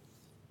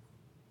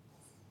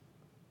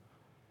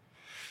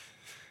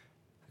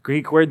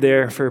 Greek word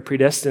there for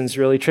predestined is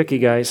really tricky,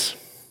 guys.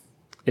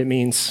 It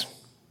means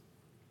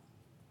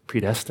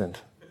predestined,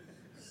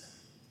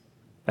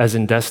 as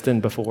in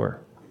destined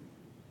before.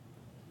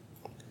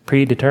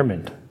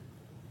 Predetermined.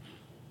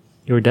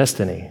 Your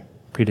destiny,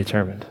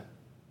 predetermined.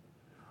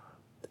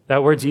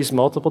 That word's used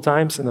multiple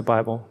times in the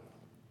Bible.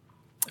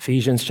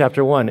 Ephesians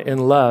chapter 1, in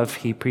love,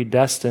 he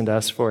predestined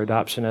us for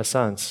adoption as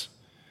sons.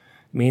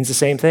 It means the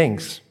same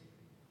things.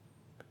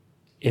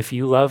 If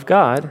you love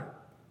God,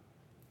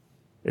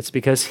 it's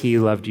because he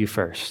loved you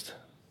first.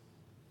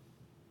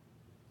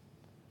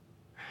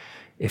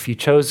 If you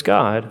chose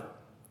God,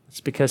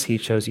 it's because he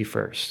chose you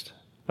first.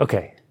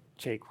 Okay,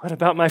 Jake, what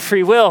about my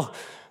free will?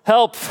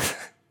 Help.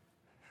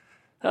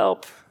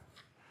 Help.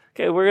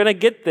 Okay, we're going to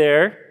get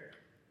there.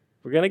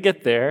 We're going to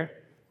get there.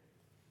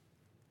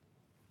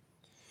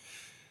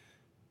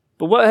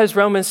 But what has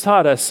Romans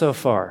taught us so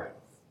far?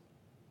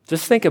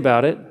 Just think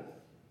about it.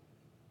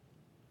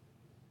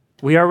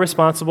 We are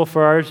responsible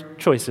for our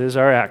choices,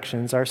 our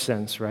actions, our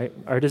sins, right?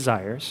 Our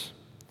desires.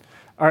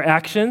 Our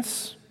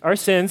actions, our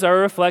sins are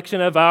a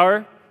reflection of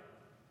our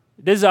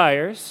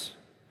desires.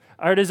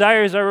 Our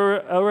desires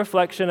are a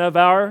reflection of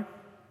our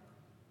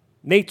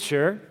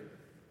nature.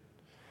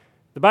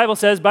 The Bible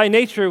says by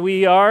nature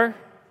we are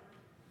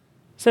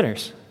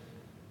sinners,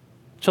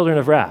 children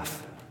of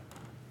wrath.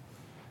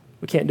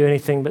 We can't do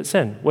anything but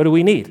sin. What do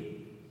we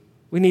need?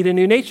 We need a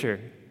new nature.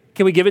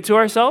 Can we give it to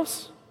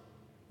ourselves?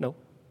 No.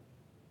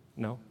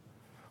 No.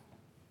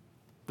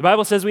 The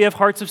Bible says we have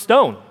hearts of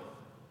stone.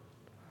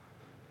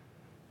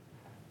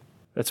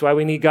 That's why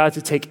we need God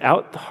to take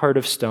out the heart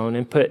of stone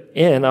and put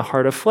in a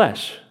heart of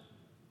flesh.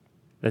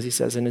 As he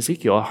says in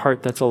Ezekiel, a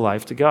heart that's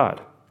alive to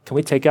God. Can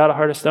we take out a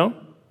heart of stone?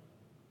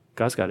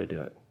 God's got to do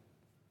it.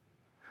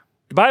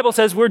 The Bible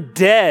says we're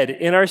dead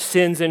in our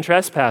sins and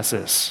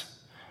trespasses.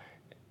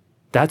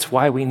 That's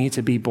why we need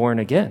to be born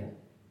again.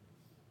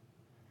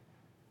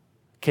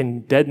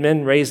 Can dead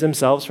men raise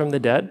themselves from the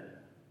dead?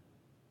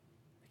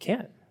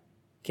 Can't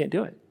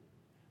do it.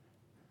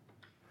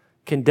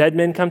 Can dead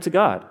men come to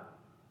God?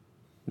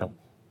 No.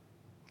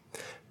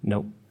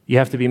 No. You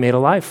have to be made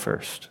alive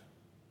first.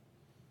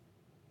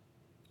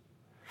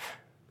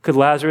 Could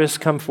Lazarus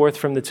come forth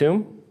from the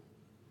tomb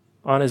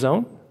on his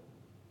own?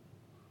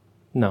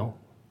 No.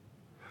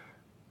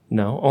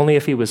 No, only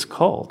if he was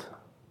called.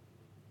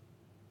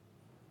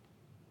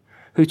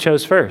 Who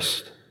chose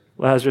first,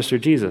 Lazarus or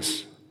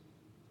Jesus?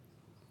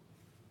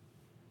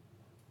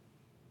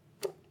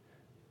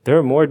 There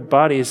are more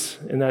bodies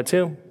in that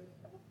tomb.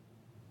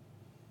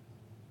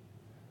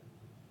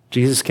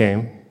 Jesus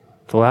came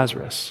to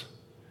Lazarus,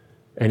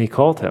 and he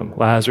called him,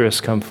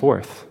 Lazarus, come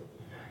forth.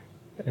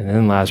 And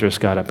then Lazarus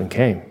got up and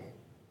came.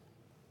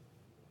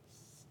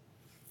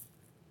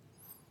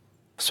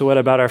 So what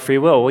about our free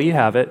will? Well, you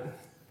have it.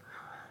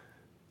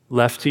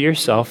 Left to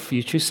yourself,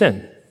 you choose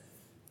sin.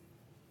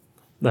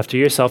 Left to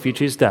yourself, you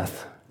choose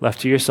death.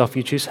 Left to yourself,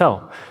 you choose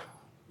hell.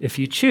 If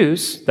you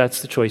choose,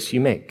 that's the choice you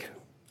make.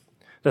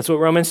 That's what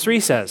Romans 3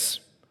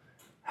 says.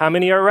 How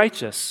many are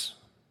righteous?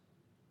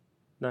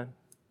 None.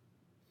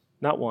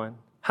 Not one.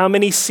 How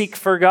many seek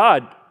for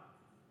God?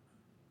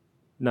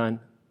 None.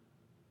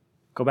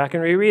 Go back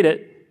and reread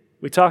it.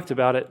 We talked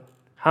about it.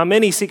 How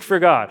many seek for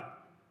God?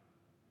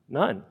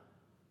 None.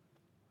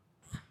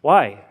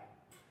 Why?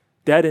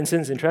 Dead in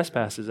sins and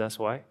trespasses, that's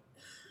why.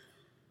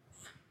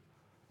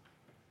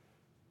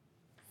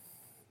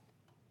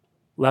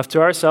 Left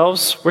to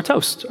ourselves, we're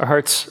toast. Our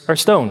hearts are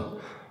stone.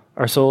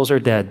 Our souls are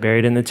dead,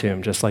 buried in the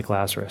tomb, just like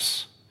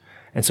Lazarus.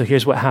 And so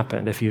here's what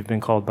happened if you've been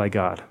called by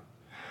God.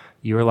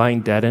 You are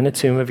lying dead in a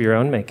tomb of your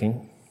own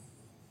making.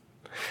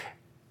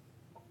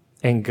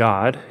 And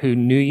God, who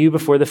knew you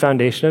before the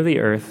foundation of the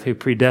earth, who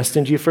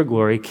predestined you for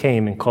glory,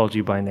 came and called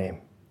you by name.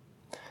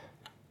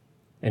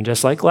 And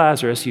just like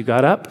Lazarus, you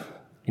got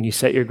up and you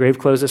set your grave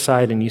clothes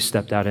aside and you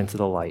stepped out into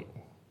the light.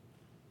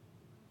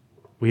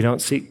 We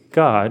don't seek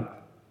God,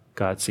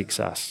 God seeks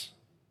us.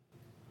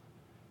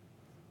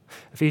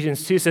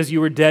 Ephesians 2 says you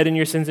were dead in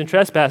your sins and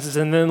trespasses,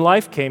 and then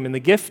life came, and the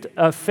gift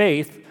of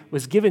faith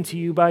was given to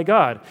you by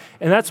God.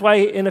 And that's why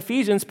in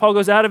Ephesians, Paul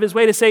goes out of his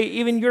way to say,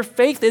 even your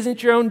faith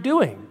isn't your own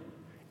doing.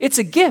 It's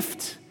a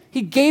gift.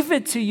 He gave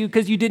it to you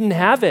because you didn't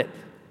have it.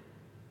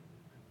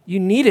 You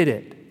needed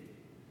it.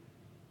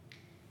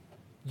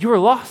 You were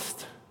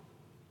lost.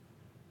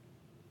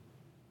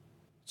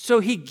 So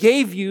he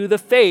gave you the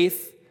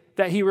faith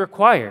that he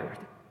required.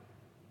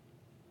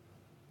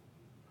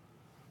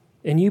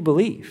 And you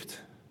believed.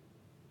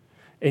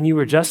 And you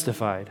were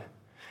justified.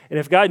 And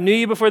if God knew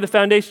you before the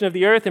foundation of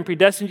the earth and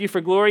predestined you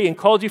for glory and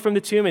called you from the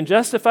tomb and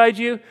justified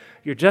you,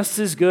 you're just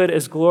as good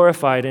as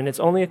glorified. And it's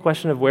only a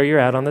question of where you're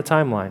at on the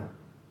timeline.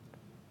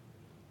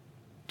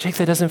 Jake,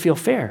 that doesn't feel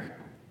fair.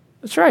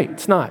 That's right,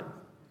 it's not.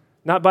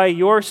 Not by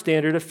your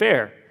standard of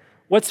fair.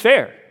 What's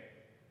fair?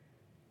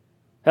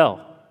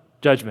 Hell,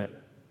 judgment.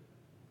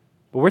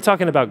 But we're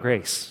talking about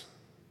grace.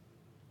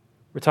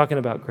 We're talking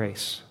about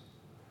grace.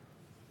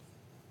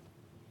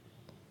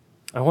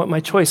 I want my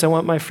choice. I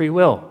want my free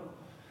will.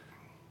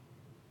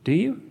 Do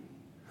you?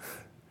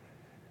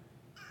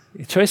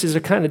 The choices are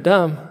kind of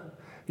dumb.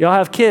 Y'all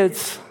have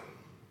kids.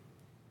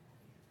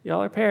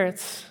 Y'all are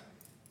parents.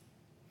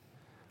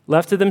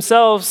 Left to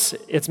themselves,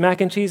 it's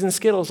mac and cheese and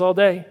Skittles all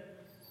day.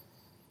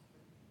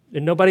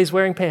 And nobody's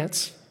wearing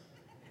pants.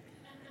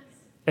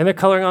 And they're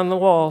coloring on the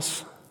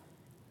walls.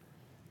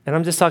 And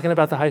I'm just talking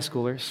about the high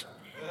schoolers.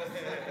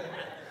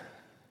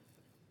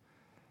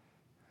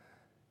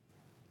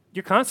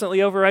 You're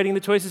constantly overriding the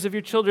choices of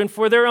your children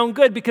for their own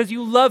good because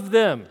you love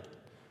them.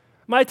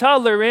 My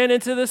toddler ran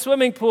into the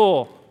swimming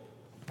pool.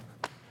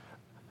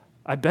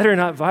 I better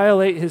not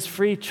violate his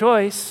free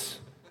choice.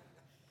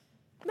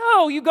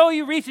 No, you go,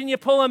 you reach, and you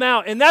pull him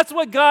out. And that's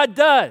what God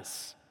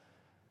does.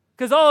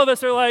 Because all of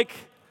us are like,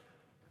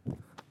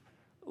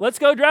 let's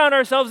go drown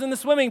ourselves in the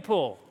swimming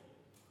pool.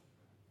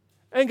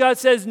 And God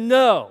says,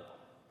 no.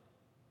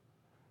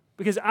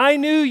 Because I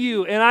knew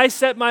you and I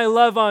set my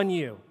love on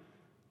you.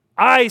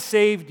 I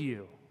saved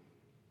you.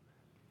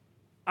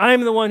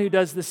 I'm the one who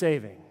does the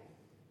saving.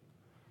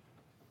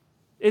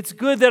 It's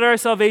good that our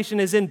salvation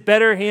is in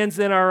better hands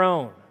than our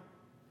own.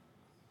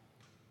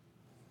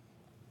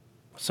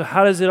 So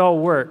how does it all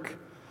work?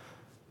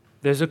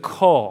 There's a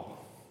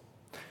call.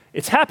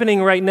 It's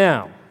happening right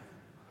now.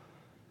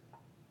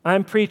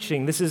 I'm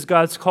preaching. This is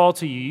God's call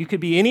to you. You could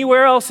be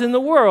anywhere else in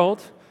the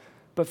world,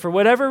 but for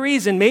whatever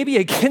reason, maybe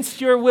against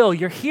your will,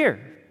 you're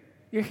here.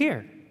 You're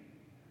here.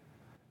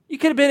 You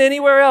could have been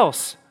anywhere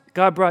else.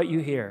 God brought you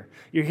here.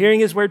 You're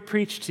hearing his word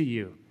preached to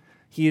you.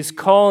 He is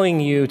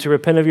calling you to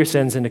repent of your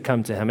sins and to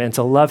come to him and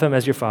to love him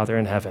as your Father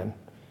in heaven.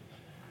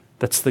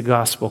 That's the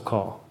gospel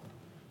call.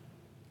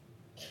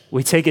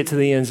 We take it to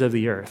the ends of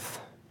the earth.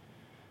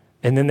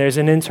 And then there's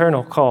an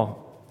internal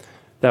call,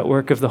 that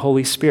work of the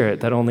Holy Spirit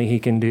that only he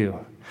can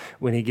do.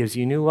 When he gives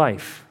you new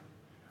life,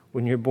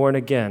 when you're born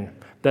again,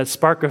 that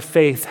spark of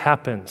faith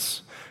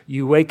happens.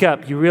 You wake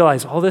up, you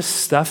realize all this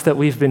stuff that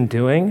we've been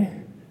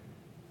doing,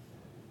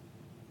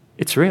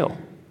 it's real.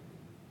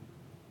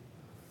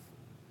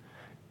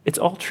 It's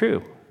all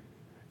true.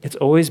 It's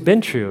always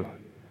been true.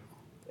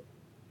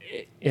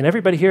 And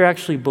everybody here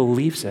actually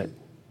believes it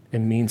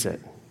and means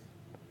it.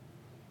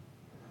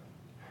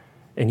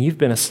 And you've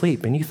been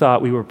asleep and you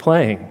thought we were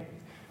playing,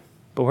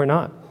 but we're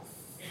not.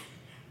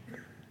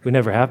 We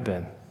never have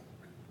been.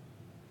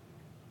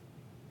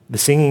 The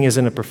singing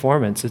isn't a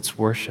performance, it's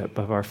worship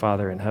of our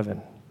Father in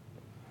heaven.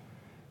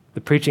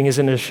 The preaching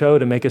isn't a show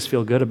to make us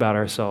feel good about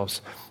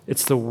ourselves.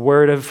 It's the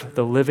word of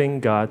the living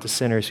God to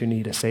sinners who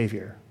need a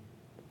Savior.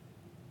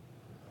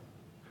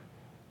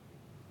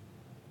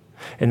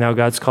 And now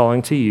God's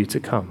calling to you to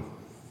come,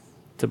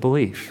 to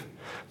believe,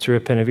 to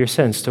repent of your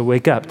sins, to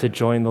wake up, to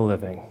join the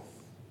living.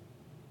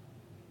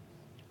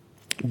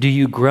 Do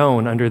you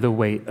groan under the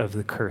weight of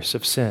the curse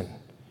of sin?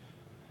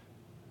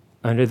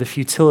 Under the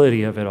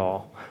futility of it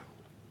all?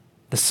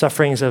 The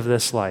sufferings of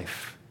this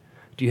life?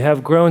 Do you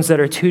have groans that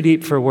are too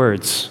deep for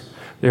words?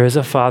 There is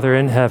a Father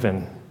in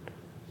heaven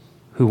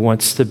who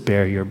wants to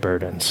bear your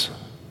burdens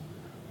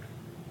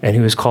and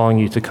who is calling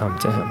you to come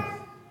to him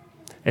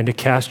and to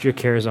cast your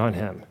cares on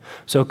him.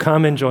 So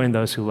come and join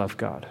those who love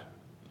God.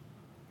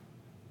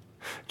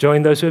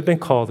 Join those who have been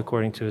called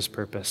according to his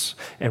purpose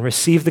and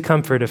receive the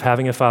comfort of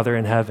having a Father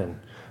in heaven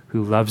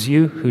who loves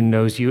you, who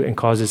knows you, and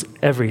causes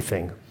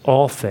everything,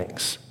 all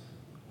things,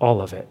 all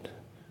of it,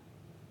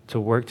 to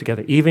work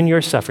together. Even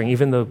your suffering,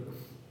 even the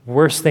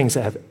worst things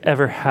that have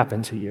ever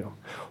happened to you,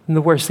 and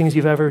the worst things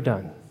you've ever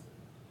done,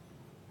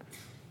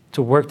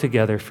 to work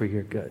together for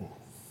your good.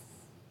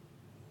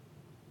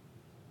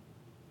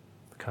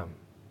 Come.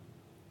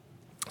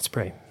 Let's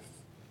pray.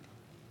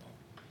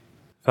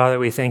 Father,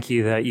 we thank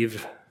you that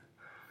you've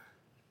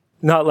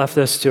not left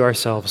us to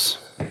ourselves,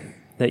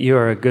 that you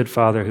are a good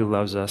Father who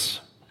loves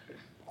us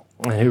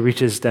and who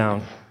reaches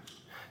down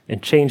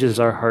and changes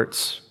our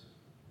hearts.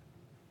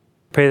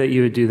 Pray that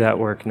you would do that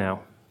work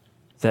now,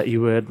 that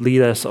you would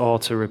lead us all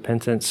to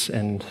repentance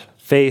and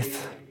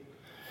faith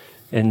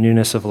and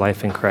newness of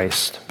life in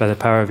Christ by the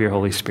power of your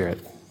Holy Spirit.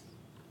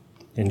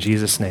 In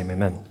Jesus' name,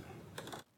 amen.